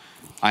panelists,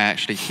 I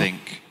actually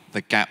think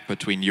the gap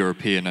between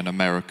European and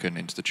American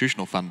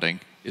institutional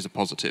funding is a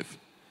positive,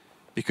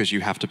 because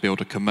you have to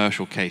build a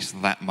commercial case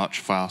that much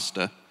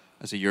faster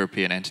as a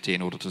European entity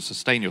in order to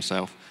sustain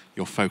yourself.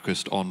 You're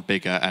focused on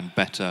bigger and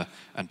better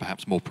and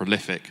perhaps more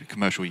prolific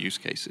commercial use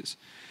cases.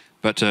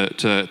 But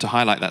to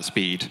highlight that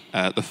speed,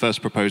 the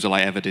first proposal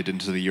I ever did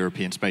into the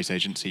European Space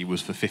Agency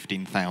was for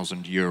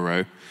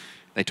 €15,000.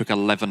 They took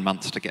 11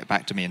 months to get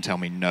back to me and tell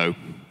me no.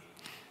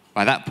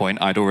 By that point,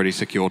 I'd already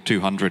secured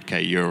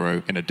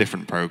 €200K in a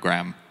different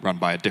program run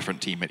by a different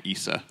team at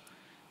ESA,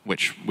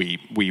 which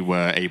we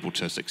were able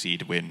to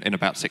succeed in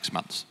about 6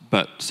 months.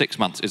 But 6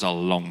 months is a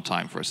long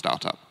time for a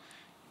startup.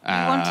 You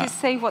want to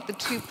say what the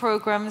two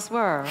programs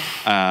were?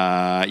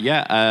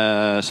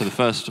 So the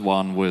first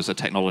one was a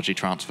technology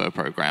transfer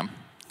program.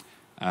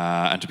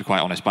 And to be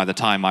quite honest, by the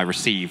time I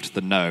received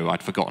the no,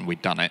 I'd forgotten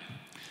we'd done it.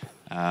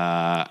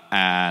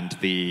 And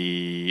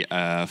the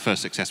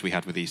first success we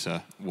had with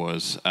ESA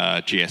was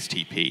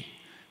GSTP,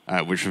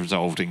 which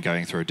resolved in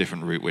going through a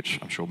different route, which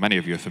I'm sure many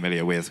of you are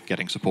familiar with,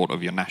 getting support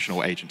of your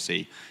national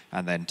agency,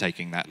 and then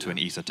taking that to an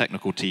ESA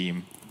technical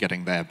team,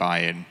 getting their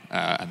buy-in,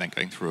 and then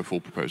going through a full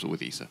proposal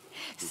with ESA.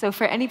 So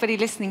for anybody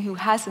listening who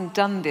hasn't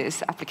done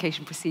this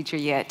application procedure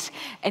yet,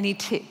 any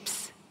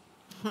tips?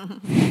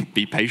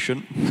 Be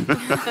patient.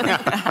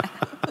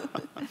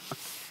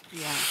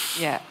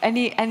 Yeah.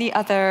 Any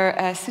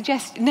other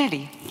suggestions?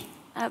 Nelly?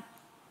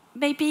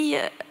 Maybe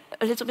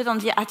a little bit on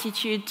the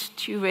attitude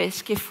to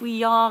risk. If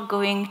we are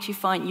going to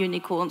find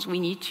unicorns, we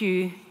need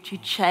to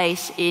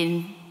chase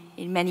in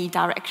many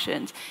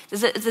directions.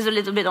 There's a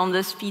little bit on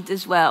the speed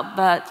as well,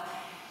 but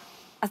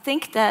I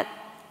think that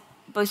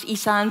both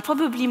ESA and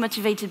probably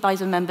motivated by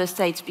the member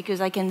states,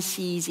 because I can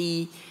see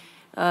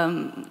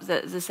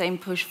the same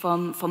push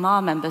from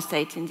our member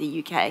state in the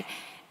UK,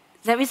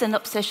 there is an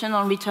obsession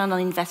on return on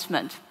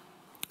investment.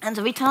 And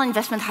the return on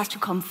investment has to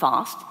come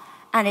fast,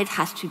 and it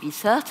has to be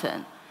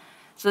certain.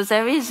 So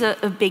there is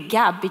a big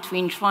gap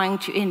between trying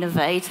to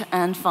innovate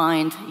and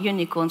find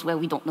unicorns where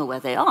we don't know where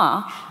they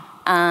are,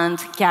 and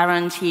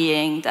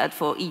guaranteeing that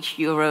for each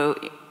euro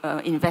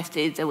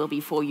invested, there will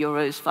be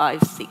 €4,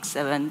 5, 6,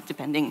 7,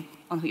 depending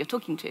on who you're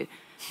talking to,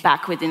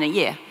 back within a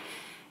year.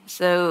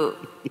 So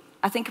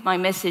I think my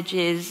message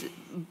is,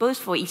 both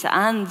for ESA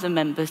and the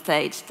member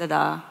states that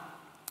are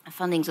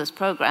funding those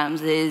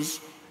programs, is,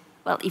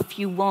 well, if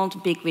you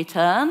want big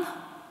return,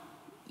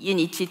 you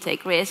need to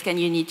take risk, and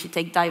you need to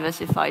take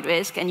diversified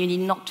risk, and you need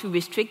not to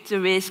restrict the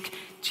risk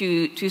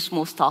to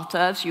small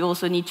startups. You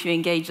also need to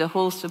engage the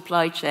whole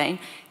supply chain,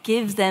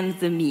 give them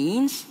the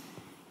means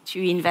to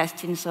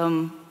invest in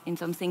some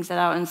things that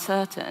are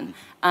uncertain.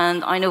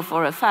 And I know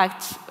for a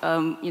fact,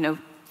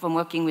 from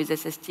working with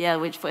SSTL,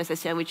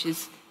 which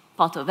is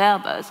part of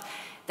Airbus,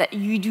 that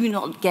you do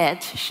not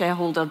get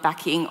shareholder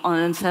backing on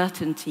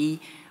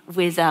uncertainty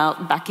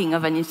without backing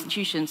of an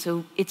institution.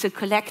 So it's a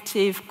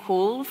collective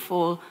call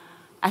for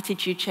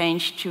attitude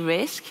change to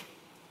risk,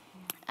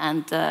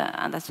 and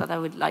that's what I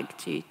would like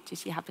to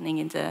see happening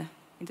in the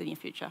near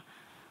future.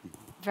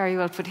 Very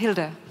well put.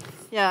 Hilde?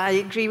 Yeah, I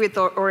agree with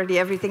already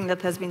everything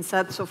that has been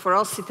said. So for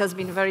us, it has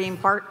been very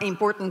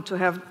important to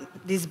have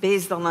this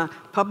based on a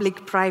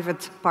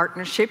public-private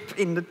partnership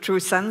in the true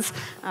sense.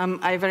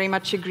 I very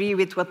much agree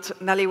with what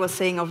Nelly was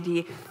saying of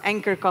the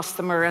anchor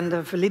customer and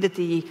the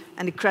validity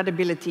and the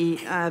credibility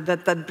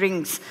that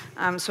brings.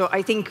 So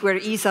I think where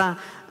ESA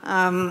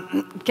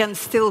can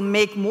still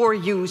make more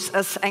use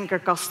as anchor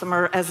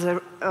customer, as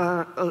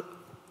a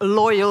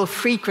loyal,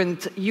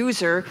 frequent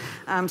user.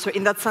 So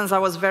in that sense, I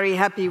was very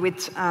happy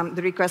with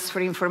the request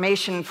for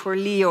information for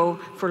LEO,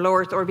 for low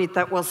Earth orbit,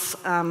 that was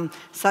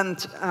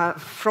sent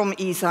from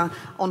ESA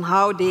on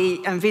how they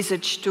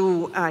envisage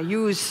to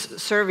use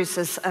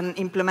services and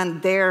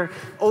implement their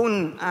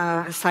own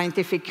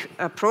scientific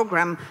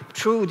program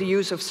through the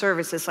use of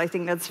services. I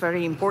think that's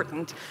very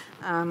important.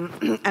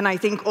 And I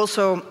think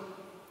also,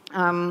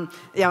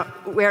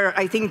 where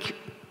I think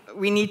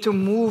we need to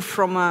move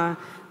from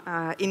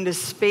in the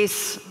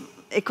space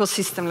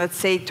ecosystem, let's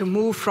say, to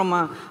move from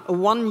a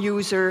one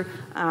user,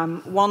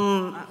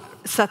 one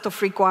set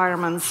of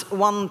requirements,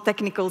 one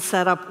technical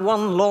setup,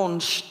 one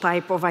launch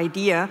type of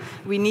idea.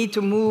 We need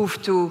to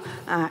move to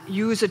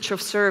usage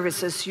of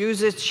services,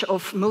 usage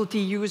of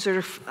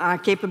multi-user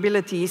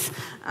capabilities,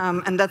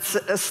 and that's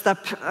a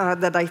step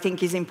that I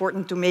think is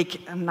important to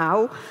make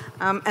now.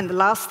 And the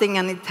last thing,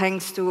 and it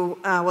thanks to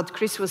what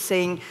Chris was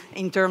saying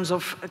in terms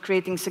of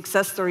creating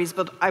success stories,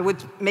 but I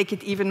would make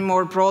it even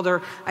more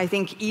broader. I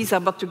think ESA,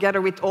 but together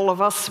with all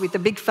of us, with the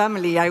big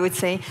family, I would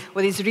say,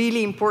 what is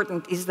really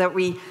important is that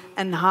we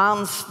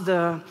enhance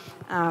the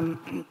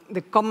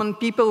common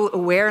people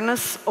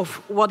awareness of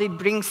what it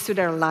brings to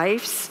their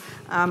lives,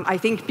 I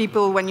think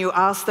people, when you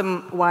ask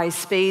them why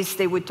space,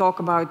 they would talk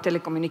about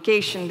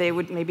telecommunication, they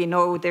would maybe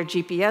know their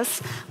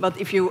GPS, but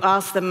if you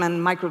ask them in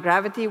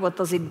microgravity, what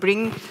does it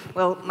bring?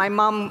 Well, my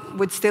mom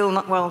would still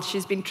not, well,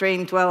 she's been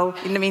trained well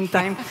in the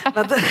meantime,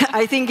 but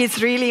I think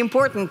it's really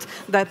important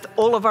that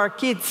all of our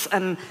kids,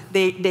 and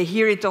they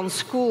hear it on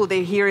school,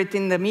 they hear it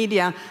in the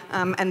media,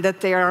 and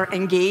that they are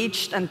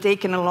engaged and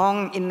taken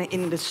along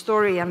in the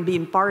story and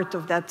being part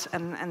of that,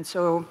 and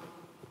so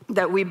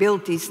that we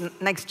build this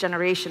next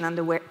generation and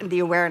the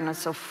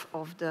awareness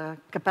of the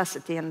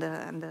capacity and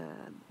the...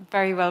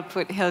 Very well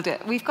put, Hilde.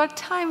 We've got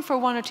time for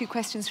 1 or 2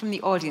 questions from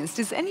the audience.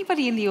 Does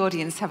anybody in the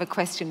audience have a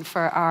question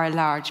for our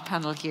large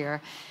panel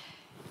here?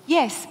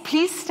 Yes,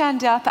 please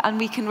stand up and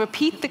we can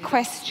repeat the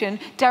question.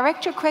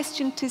 Direct your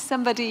question to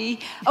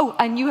somebody. Oh,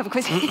 and you have a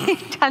question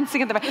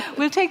dancing in the back.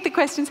 We'll take the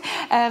questions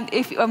and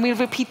we'll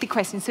repeat the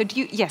question. So do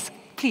you, yes,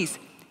 please.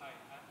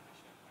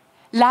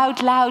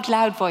 Loud, loud,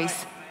 loud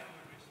voice.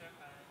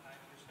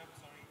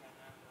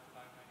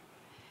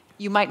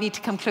 You might need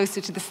to come closer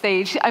to the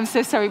stage. I'm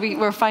so sorry,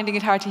 we're finding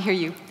it hard to hear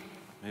you.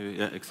 Maybe,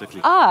 yeah, exactly.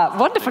 Ah,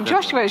 wonderful.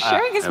 Joshua is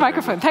sharing his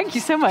microphone. Thank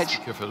you so much.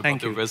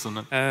 Thank you.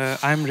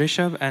 I'm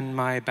Rishabh, and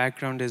my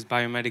background is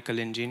biomedical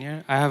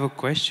engineer. I have a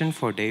question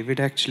for David,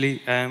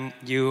 actually.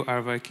 You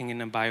are working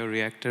in a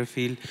bioreactor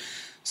field.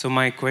 So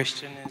my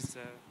question is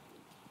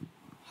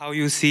how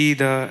you see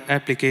the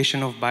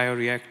application of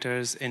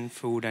bioreactors in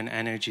food and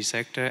energy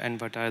sector, and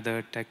what are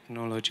the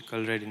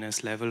technological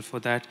readiness level for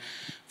that?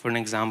 For an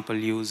example,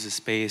 use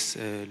space,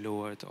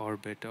 low Earth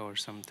orbit, or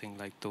something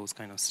like those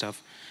kind of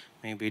stuff.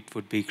 Maybe it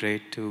would be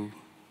great to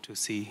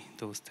see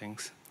those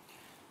things.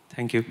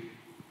 Thank you.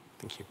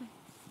 Thank you.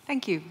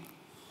 Thank you.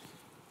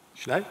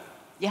 Should I?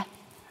 Yeah.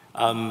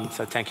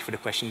 So thank you for the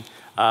question.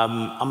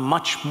 I'm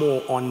much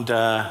more on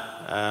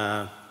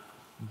the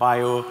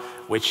bio,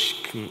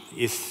 which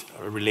is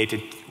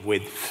related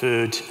with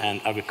food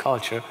and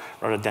agriculture,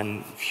 rather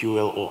than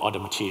fuel or other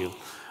material.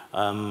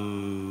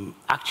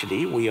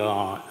 Actually, we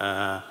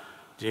are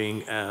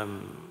doing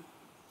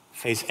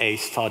phase A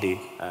study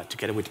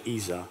together with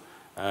ESA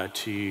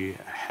to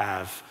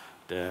have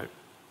the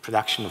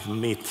production of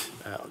meat.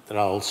 There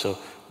are also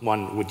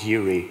one with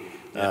YURI.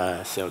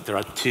 So there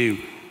are 2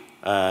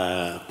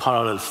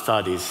 parallel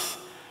studies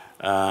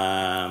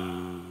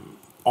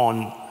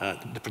on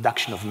the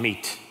production of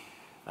meat.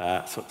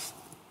 So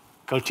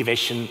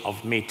cultivation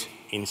of meat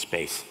in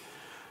space,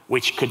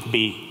 which could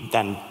be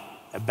then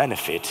a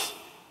benefit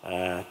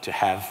to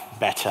have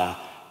better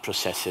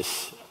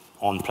processes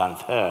on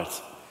planet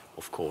Earth,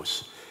 of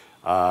course.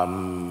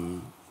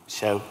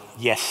 So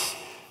yes,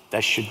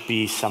 there should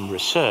be some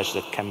research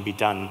that can be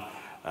done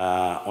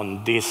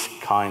on this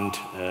kind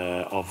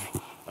of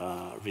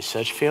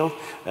research field,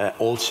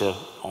 also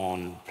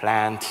on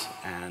plant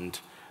and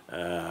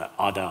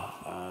other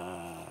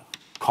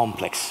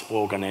complex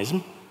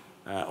organisms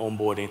on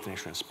board the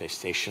International Space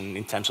Station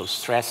in terms of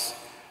stress,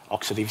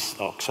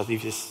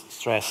 oxidative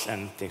stress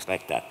and things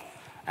like that.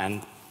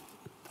 And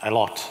a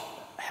lot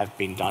have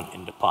been done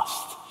in the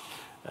past.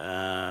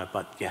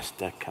 But yes,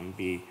 there can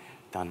be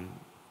done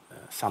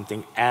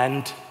something.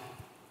 And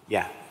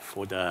yeah,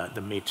 for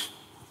the meat,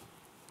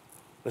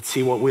 let's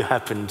see what will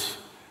happen.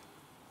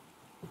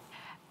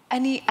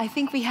 I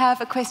think we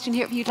have a question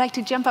here. If you'd like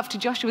to jump up to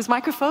Joshua's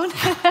microphone.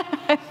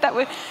 That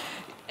would,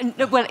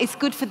 well, it's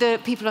good for the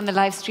people on the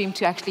live stream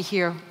to actually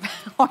hear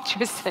what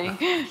you're saying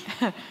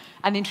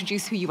and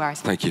introduce who you are.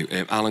 Thank you.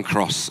 Alan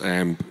Cross,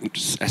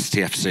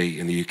 STFC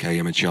in the UK.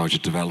 I'm in charge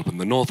of developing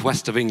the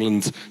northwest of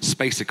England's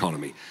space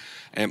economy.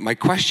 My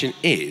question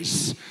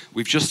is,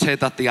 we've just heard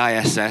that the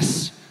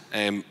ISS,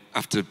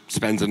 after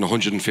spending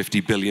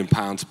 £150 billion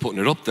putting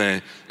it up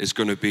there, is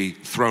going to be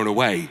thrown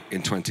away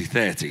in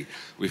 2030.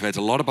 We've heard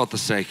a lot about the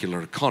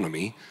circular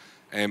economy.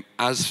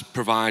 As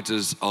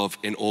providers of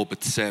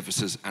in-orbit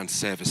services and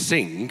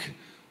servicing,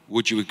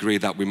 would you agree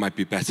that we might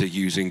be better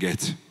using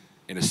it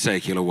in a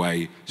circular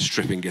way,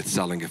 stripping it,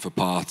 selling it for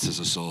parts as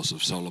a source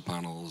of solar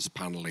panels,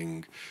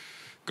 paneling,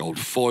 gold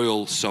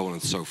foil, so on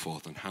and so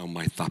forth, and how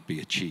might that be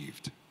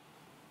achieved?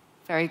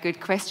 Very good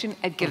question.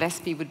 Ed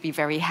Gillespie would be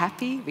very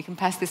happy. We can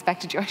pass this back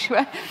to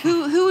Joshua.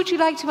 Who would you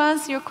like to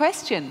answer your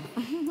question?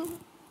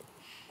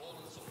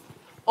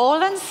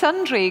 All and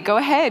sundry. Go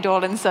ahead,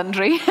 all and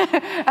sundry.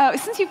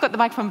 Since you've got the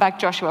microphone back,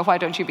 Joshua, why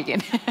don't you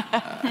begin?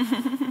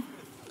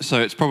 So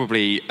it's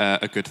probably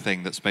a good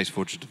thing that Space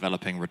Forge is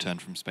developing return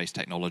from space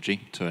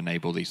technology to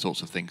enable these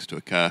sorts of things to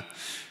occur.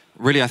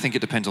 Really, I think it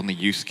depends on the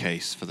use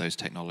case for those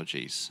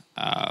technologies.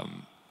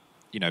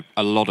 You know,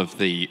 a lot of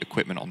the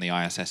equipment on the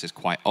ISS is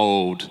quite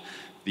old.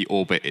 The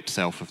orbit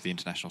itself of the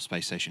International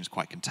Space Station is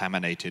quite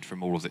contaminated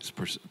from all of its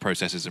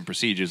processes and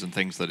procedures and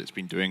things that it's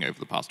been doing over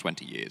the past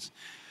 20 years.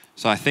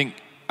 So I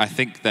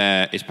think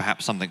there is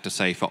perhaps something to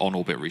say for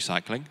on-orbit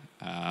recycling.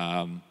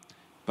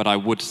 But I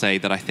would say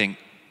that I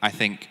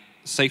think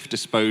safe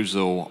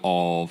disposal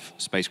of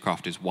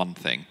spacecraft is one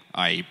thing,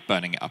 i.e.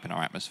 burning it up in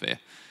our atmosphere.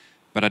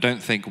 But I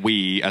don't think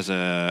we, as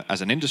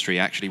an industry,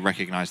 actually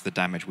recognize the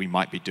damage we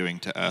might be doing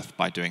to Earth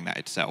by doing that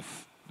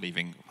itself.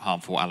 leaving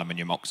harmful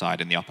aluminium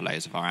oxide in the upper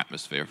layers of our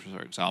atmosphere,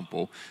 for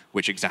example,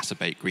 which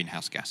exacerbate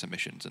greenhouse gas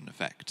emissions and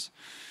effects.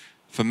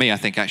 For me, I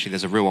think actually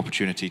there's a real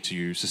opportunity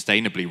to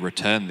sustainably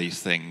return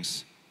these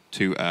things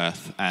to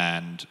Earth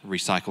and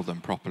recycle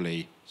them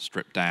properly,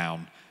 strip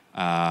down,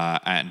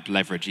 and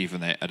leverage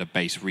even at a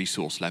base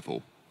resource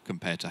level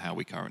compared to how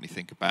we currently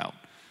think about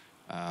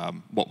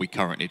what we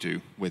currently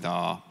do with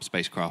our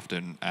spacecraft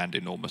and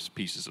enormous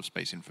pieces of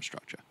space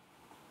infrastructure.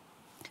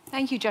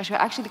 Thank you, Joshua.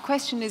 Actually, the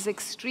question is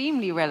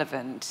extremely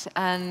relevant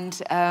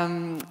and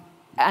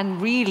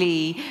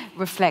really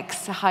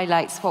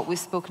highlights what was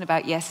spoken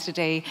about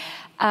yesterday.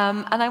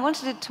 And I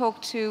wanted to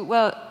talk to,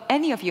 well,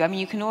 any of you. I mean,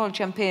 you can all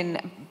jump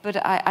in, but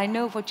I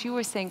know what you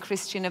were saying,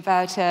 Christian,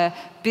 about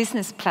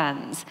business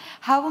plans.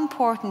 How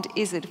important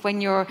is it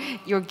when you're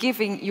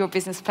giving your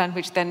business plan,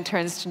 which then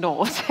turns to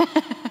naught,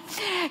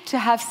 to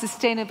have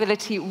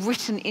sustainability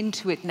written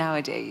into it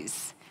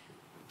nowadays?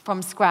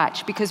 From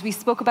scratch, because we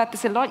spoke about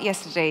this a lot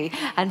yesterday,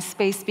 and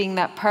space being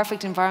that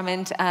perfect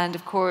environment, and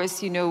of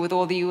course, you know, with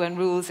all the UN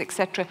rules,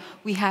 etc.,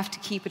 we have to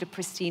keep it a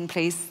pristine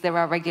place. There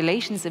are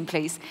regulations in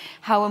place.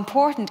 How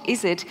important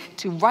is it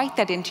to write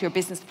that into your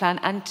business plan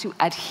and to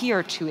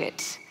adhere to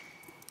it?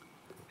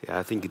 Yeah,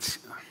 I think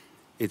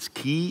it's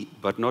key,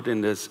 but not in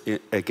this,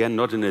 again,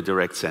 not in a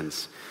direct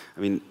sense.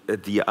 I mean,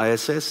 the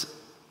ISS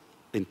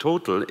in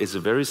total is a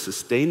very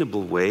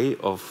sustainable way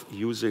of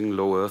using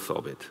low Earth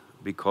orbit,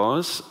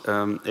 because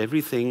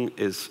everything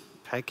is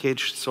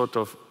packaged sort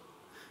of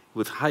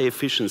with high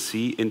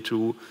efficiency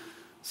into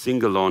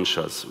single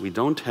launchers. We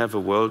don't have a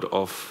world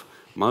of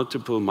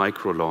multiple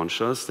micro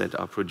launchers that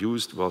are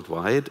produced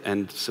worldwide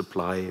and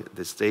supply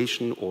the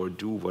station or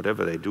do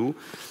whatever they do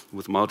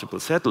with multiple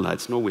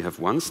satellites. No, we have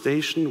one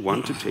station,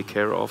 one to take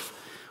care of,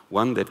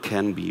 one that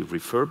can be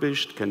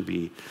refurbished, can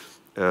be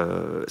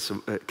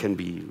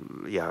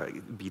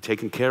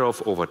taken care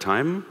of over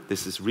time.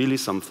 This is really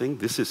something.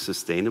 This is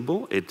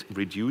sustainable. It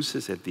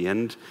reduces at the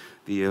end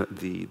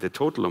the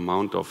total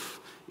amount of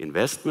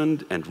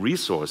investment and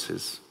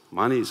resources.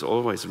 Money is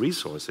always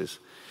resources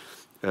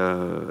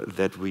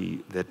that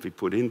we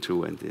put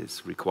into and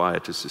is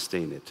required to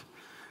sustain it.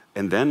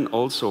 And then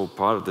also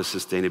part of the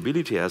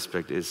sustainability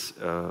aspect is,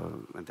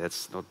 and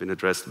that's not been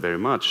addressed very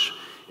much,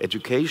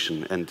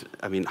 education. And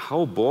I mean,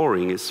 how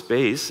boring is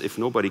space if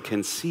nobody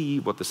can see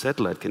what the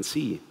satellite can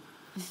see?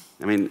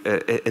 I mean,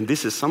 and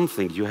this is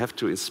something you have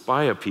to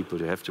inspire people,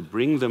 you have to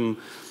bring them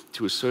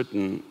to a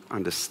certain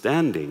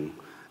understanding.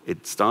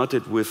 It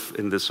started with,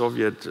 in the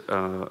Soviet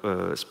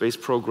space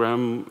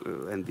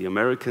program and the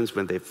Americans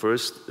when they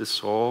first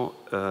saw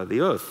the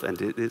Earth. And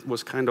it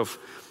was kind of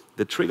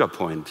the trigger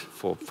point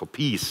for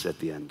peace at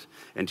the end.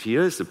 And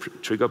here is the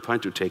trigger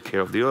point to take care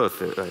of the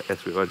Earth.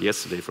 As we heard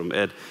yesterday from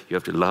Ed, you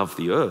have to love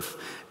the Earth.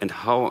 And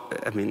how,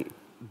 I mean,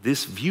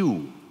 this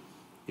view,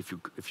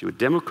 if you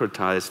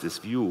democratize this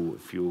view,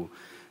 if you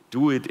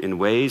do it in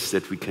ways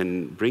that we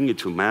can bring it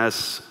to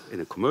mass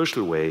in a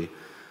commercial way,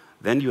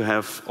 then you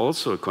have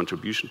also a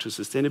contribution to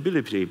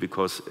sustainability,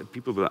 because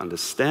people will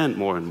understand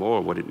more and more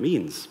what it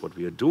means, what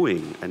we are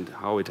doing, and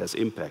how it has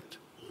impact.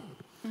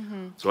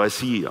 Mm-hmm. So I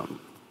see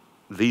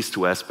these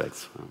two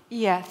aspects.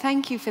 Yeah,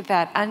 thank you for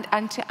that.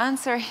 And to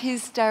answer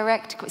his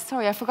direct,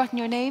 sorry, I've forgotten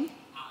your name?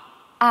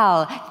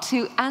 Al.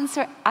 To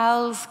answer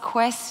Al's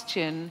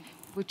question,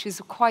 which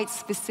is quite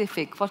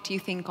specific, what do you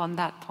think on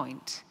that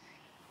point?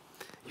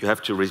 You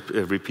have to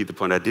repeat the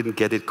point. I didn't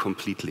get it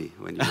completely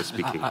when you were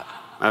speaking.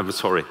 I'm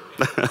sorry.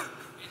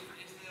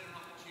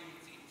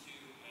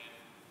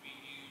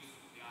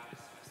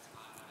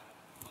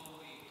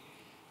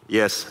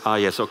 Yes,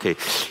 yes, okay.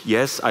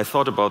 Yes, I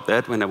thought about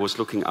that when I was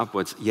looking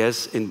upwards.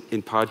 Yes,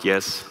 in part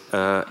yes,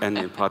 and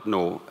in part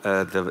no.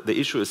 The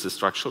issue is the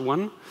structural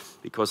one,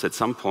 because at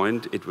some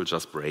point it will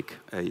just break.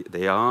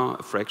 There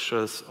are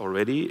fractures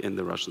already in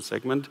the Russian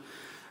segment,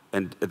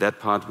 and that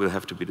part will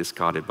have to be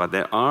discarded. But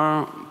there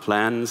are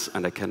plans,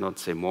 and I cannot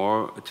say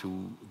more,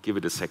 to give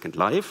it a second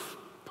life,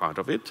 part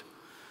of it.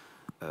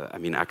 I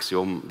mean,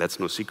 Axiom, that's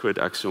no secret.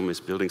 Axiom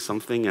is building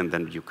something, and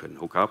then you can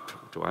hook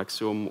up to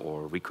Axiom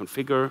or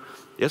reconfigure.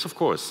 Yes, of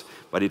course,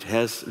 but it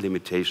has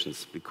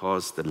limitations,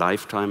 because the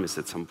lifetime is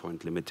at some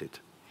point limited.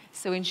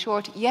 So in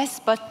short, yes,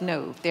 but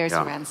no. There's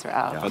your answer,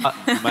 Al. Yeah.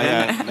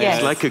 Yes.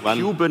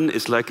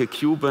 It's like a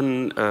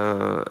Cuban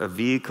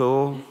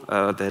vehicle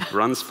that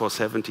runs for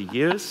 70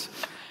 years.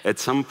 At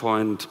some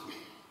point,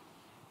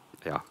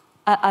 yeah.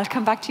 I'll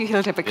come back to you,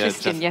 Hilde, but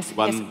Christian, yes,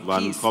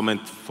 one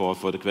comment for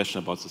the question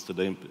about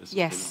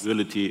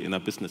sustainability in a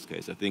business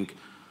case. I think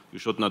you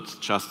should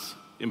not just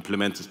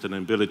implement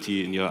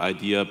sustainability in your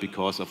idea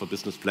because of a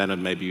business plan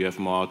and maybe you have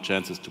more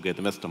chances to get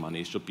investor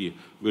money. It should be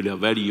really a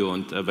value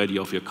and a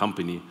value of your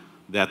company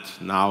that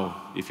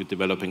now, if you're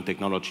developing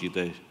technology,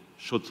 they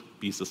should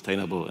be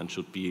sustainable and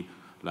should be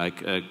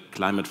like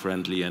climate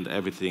friendly and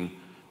everything,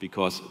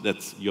 because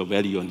that's your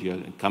value and your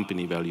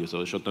company value.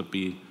 So it should not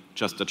be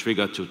just a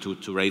trigger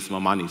to raise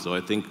more money. So I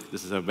think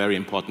this is a very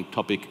important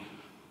topic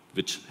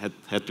which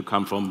had to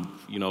come from,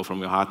 from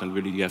your heart, and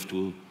really you have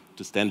to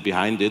stand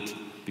behind it,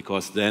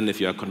 because then if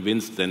you are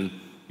convinced, then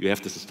you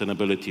have the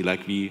sustainability,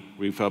 like we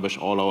refurbish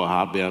all our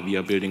hardware. We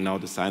are building now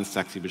the science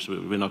taxi, which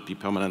will not be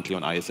permanently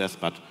on ISS,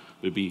 but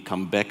will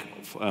come back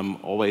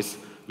always,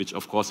 which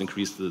of course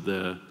increase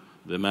the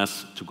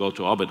mass to go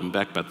to orbit and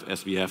back. But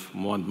as we have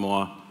more and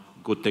more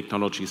good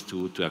technologies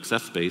to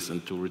access space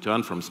and to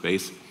return from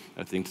space,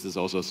 I think this is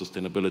also a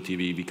sustainability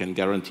we can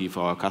guarantee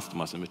for our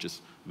customers, and which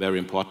is very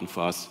important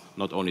for us.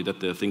 Not only that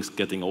the things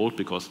getting old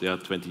because they are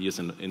 20 years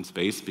in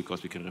space,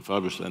 because we can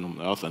refurbish them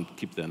on Earth and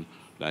keep them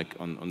like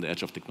on the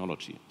edge of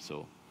technology.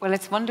 So. Well,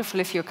 it's wonderful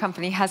if your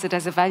company has it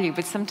as a value,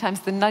 but sometimes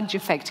the nudge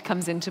effect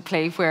comes into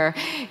play where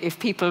if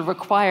people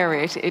require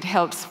it, it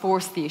helps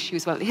force the issue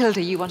as well. Hilde,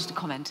 you wanted to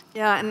comment.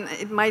 Yeah, and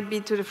it might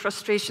be to the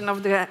frustration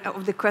of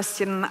the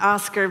question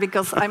asker,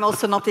 because I'm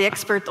also not the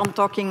expert on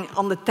talking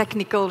on the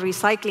technical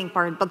recycling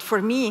part. But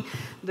for me,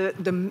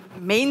 the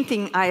main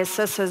thing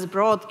ISS has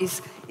brought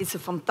is it's a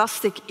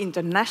fantastic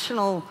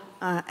international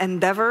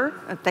endeavor,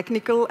 a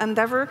technical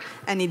endeavor,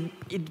 and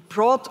it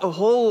brought a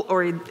whole,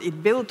 or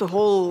it built a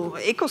whole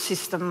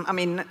ecosystem, I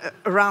mean,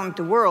 around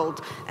the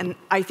world. And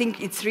I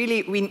think it's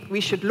really, we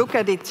should look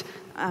at it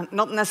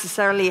not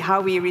necessarily how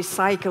we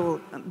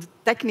recycle the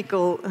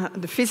technical,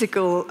 the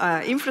physical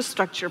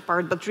infrastructure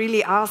part, but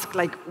really ask,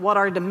 like, what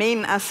are the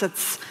main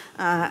assets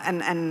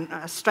and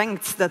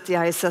strengths that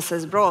the ISS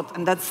has brought?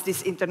 And that's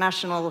this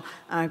international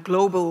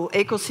global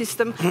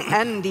ecosystem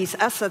and these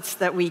assets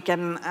that we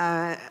can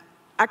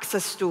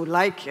access to,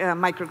 like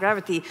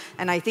microgravity.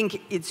 And I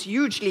think it's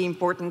hugely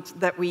important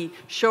that we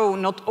show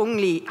not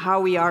only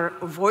how we are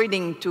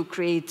avoiding to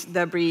create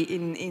debris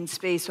in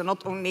space, or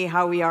not only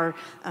how we are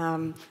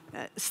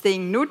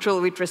staying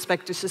neutral with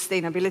respect to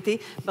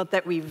sustainability, but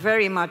that we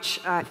very much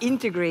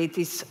integrate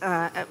this,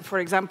 for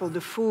example,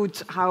 the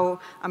food, how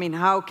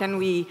can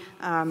we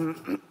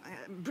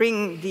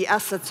bring the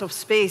assets of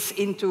space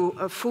into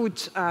a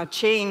food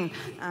chain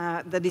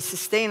that is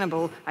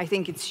sustainable. I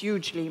think it's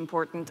hugely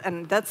important.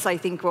 And that's, I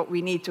think, what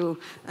we need to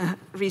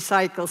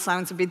recycle.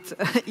 Sounds a bit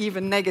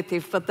even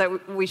negative, but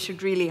that we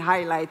should really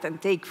highlight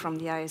and take from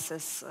the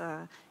ISS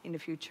in the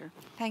future.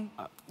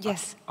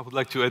 Yes. I would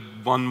like to add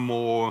one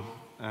more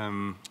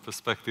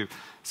perspective.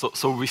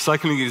 So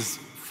recycling is,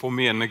 for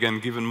me, and again,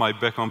 given my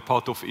background,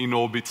 part of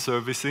in-orbit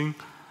servicing,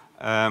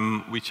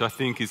 which I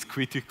think is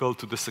critical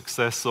to the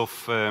success of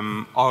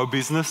our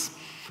business.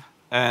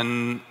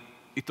 And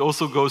it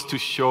also goes to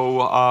show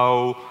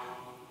how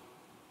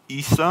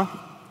ESA,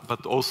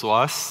 but also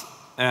us,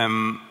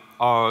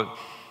 are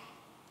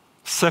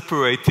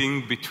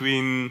separating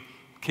between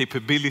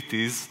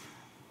capabilities.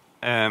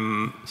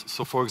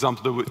 So, for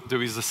example,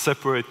 there is a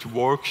separate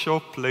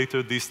workshop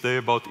later this day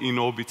about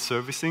in-orbit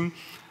servicing,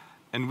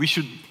 and we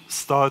should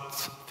start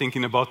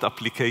thinking about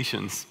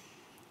applications.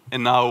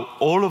 And now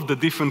all of the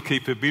different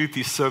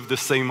capabilities serve the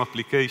same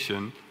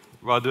application,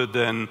 rather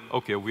than,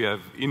 okay, we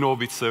have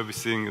in-orbit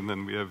servicing, and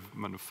then we have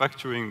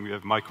manufacturing, we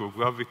have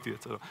microgravity,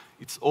 etc.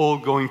 It's all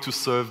going to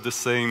serve the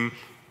same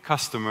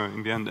customer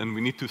in the end, and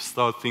we need to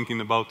start thinking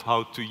about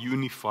how to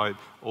unify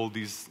all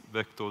these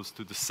vectors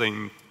to the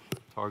same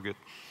target.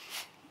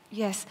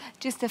 Yes,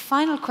 just a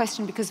final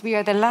question, because we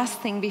are the last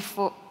thing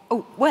before.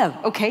 Oh, well,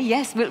 okay,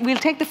 yes, we'll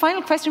take the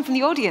final question from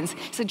the audience.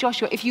 So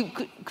Joshua, if you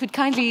could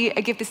kindly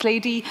give this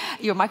lady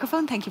your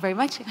microphone, thank you very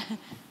much.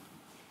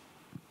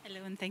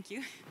 Hello, and thank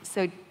you.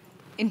 So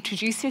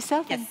introduce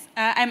yourself. Yes,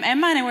 I'm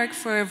Emma, and I work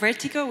for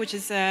Vertigo, which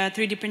is a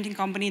 3D printing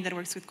company that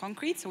works with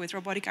concrete, so with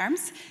robotic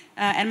arms.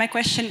 And my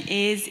question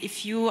is,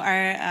 if you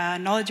are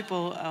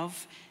knowledgeable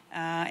of,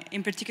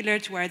 in particular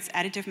towards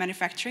additive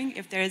manufacturing,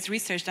 if there is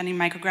research done in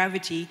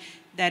microgravity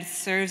that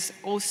serves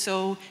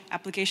also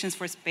applications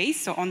for space,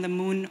 so on the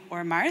moon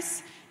or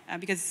Mars,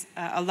 because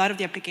a lot of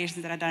the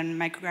applications that are done in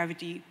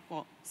microgravity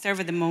serve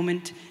at the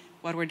moment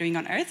what we're doing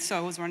on Earth. So I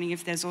was wondering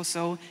if there's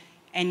also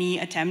any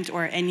attempt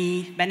or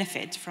any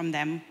benefit from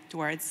them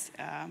towards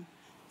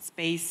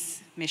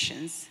space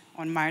missions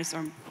on Mars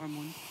or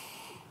Moon.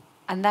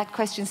 And that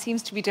question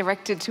seems to be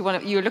directed to one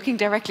of, you're looking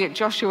directly at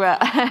Joshua.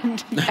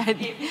 And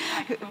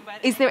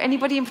is there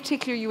anybody in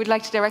particular you would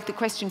like to direct the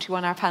question to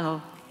on our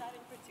panel?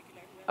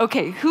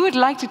 Okay, who would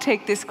like to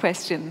take this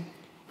question?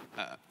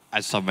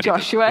 As somebody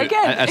Joshua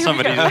again. As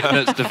somebody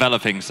that's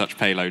developing such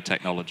payload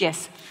technology.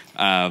 Yes.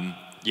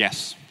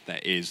 Yes, there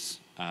is.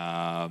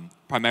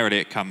 Primarily,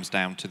 it comes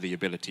down to the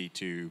ability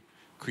to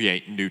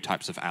create new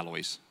types of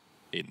alloys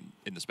in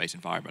the space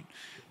environment.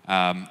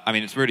 I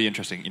mean, it's really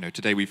interesting. You know,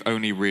 today we've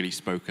only really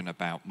spoken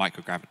about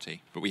microgravity,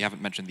 but we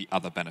haven't mentioned the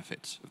other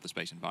benefits of the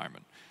space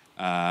environment.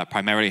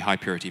 Primarily high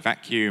purity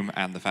vacuum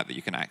and the fact that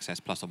you can access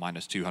plus or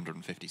minus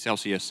 250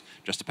 Celsius,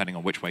 just depending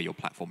on which way your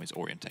platform is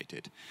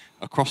orientated.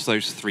 Across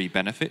those three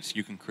benefits,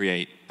 you can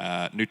create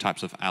new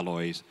types of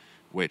alloys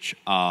which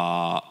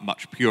are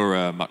much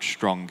purer, much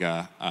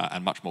stronger,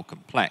 and much more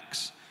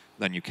complex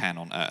than you can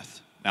on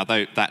Earth. Now,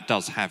 though, that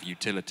does have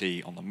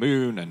utility on the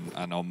moon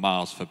and on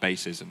Mars for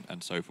bases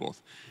and so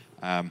forth,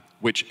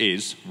 which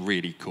is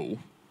really cool.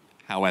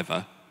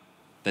 However,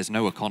 there's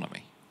no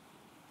economy.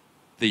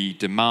 The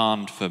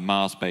demand for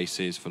Mars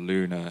bases, for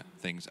lunar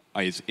things,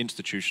 is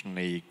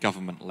institutionally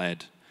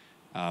government-led,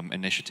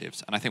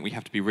 initiatives. And I think we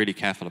have to be really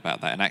careful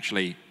about that. And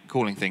actually,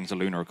 calling things a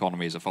lunar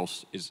economy is a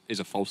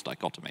false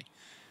dichotomy,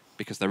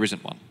 because there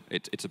isn't one.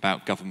 It's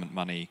about government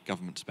money,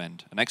 government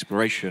spend, and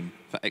exploration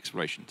for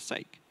exploration's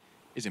sake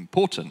is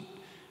important.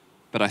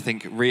 But I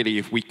think really,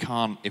 if we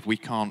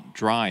can't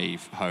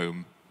drive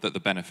home that the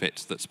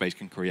benefits that space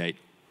can create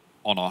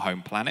on our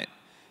home planet,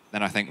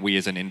 then I think we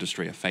as an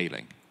industry are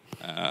failing.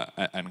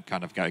 And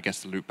kind of, I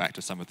guess, to loop back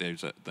to some of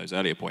those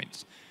earlier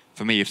points.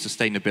 For me, if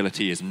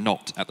sustainability is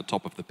not at the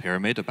top of the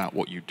pyramid about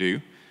what you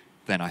do,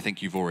 then I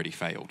think you've already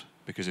failed.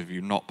 Because if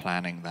you're not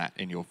planning that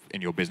in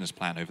your business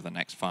plan over the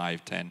next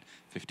 5, 10,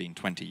 15,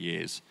 20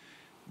 years,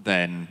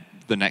 then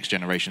the next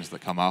generations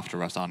that come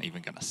after us aren't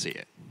even going to see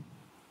it.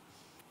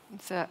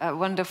 It's a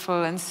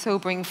wonderful and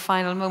sobering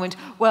final moment.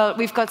 Well,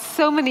 we've got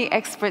so many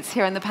experts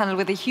here on the panel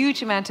with a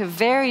huge amount of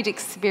varied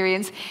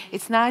experience.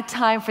 It's now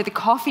time for the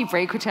coffee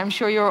break, which I'm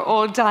sure you're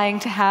all dying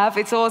to have.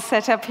 It's all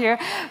set up here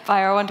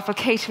by our wonderful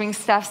catering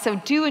staff. So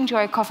do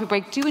enjoy a coffee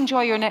break, do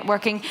enjoy your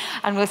networking,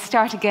 and we'll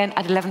start again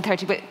at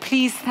 11:30. But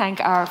please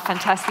thank our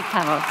fantastic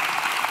panel.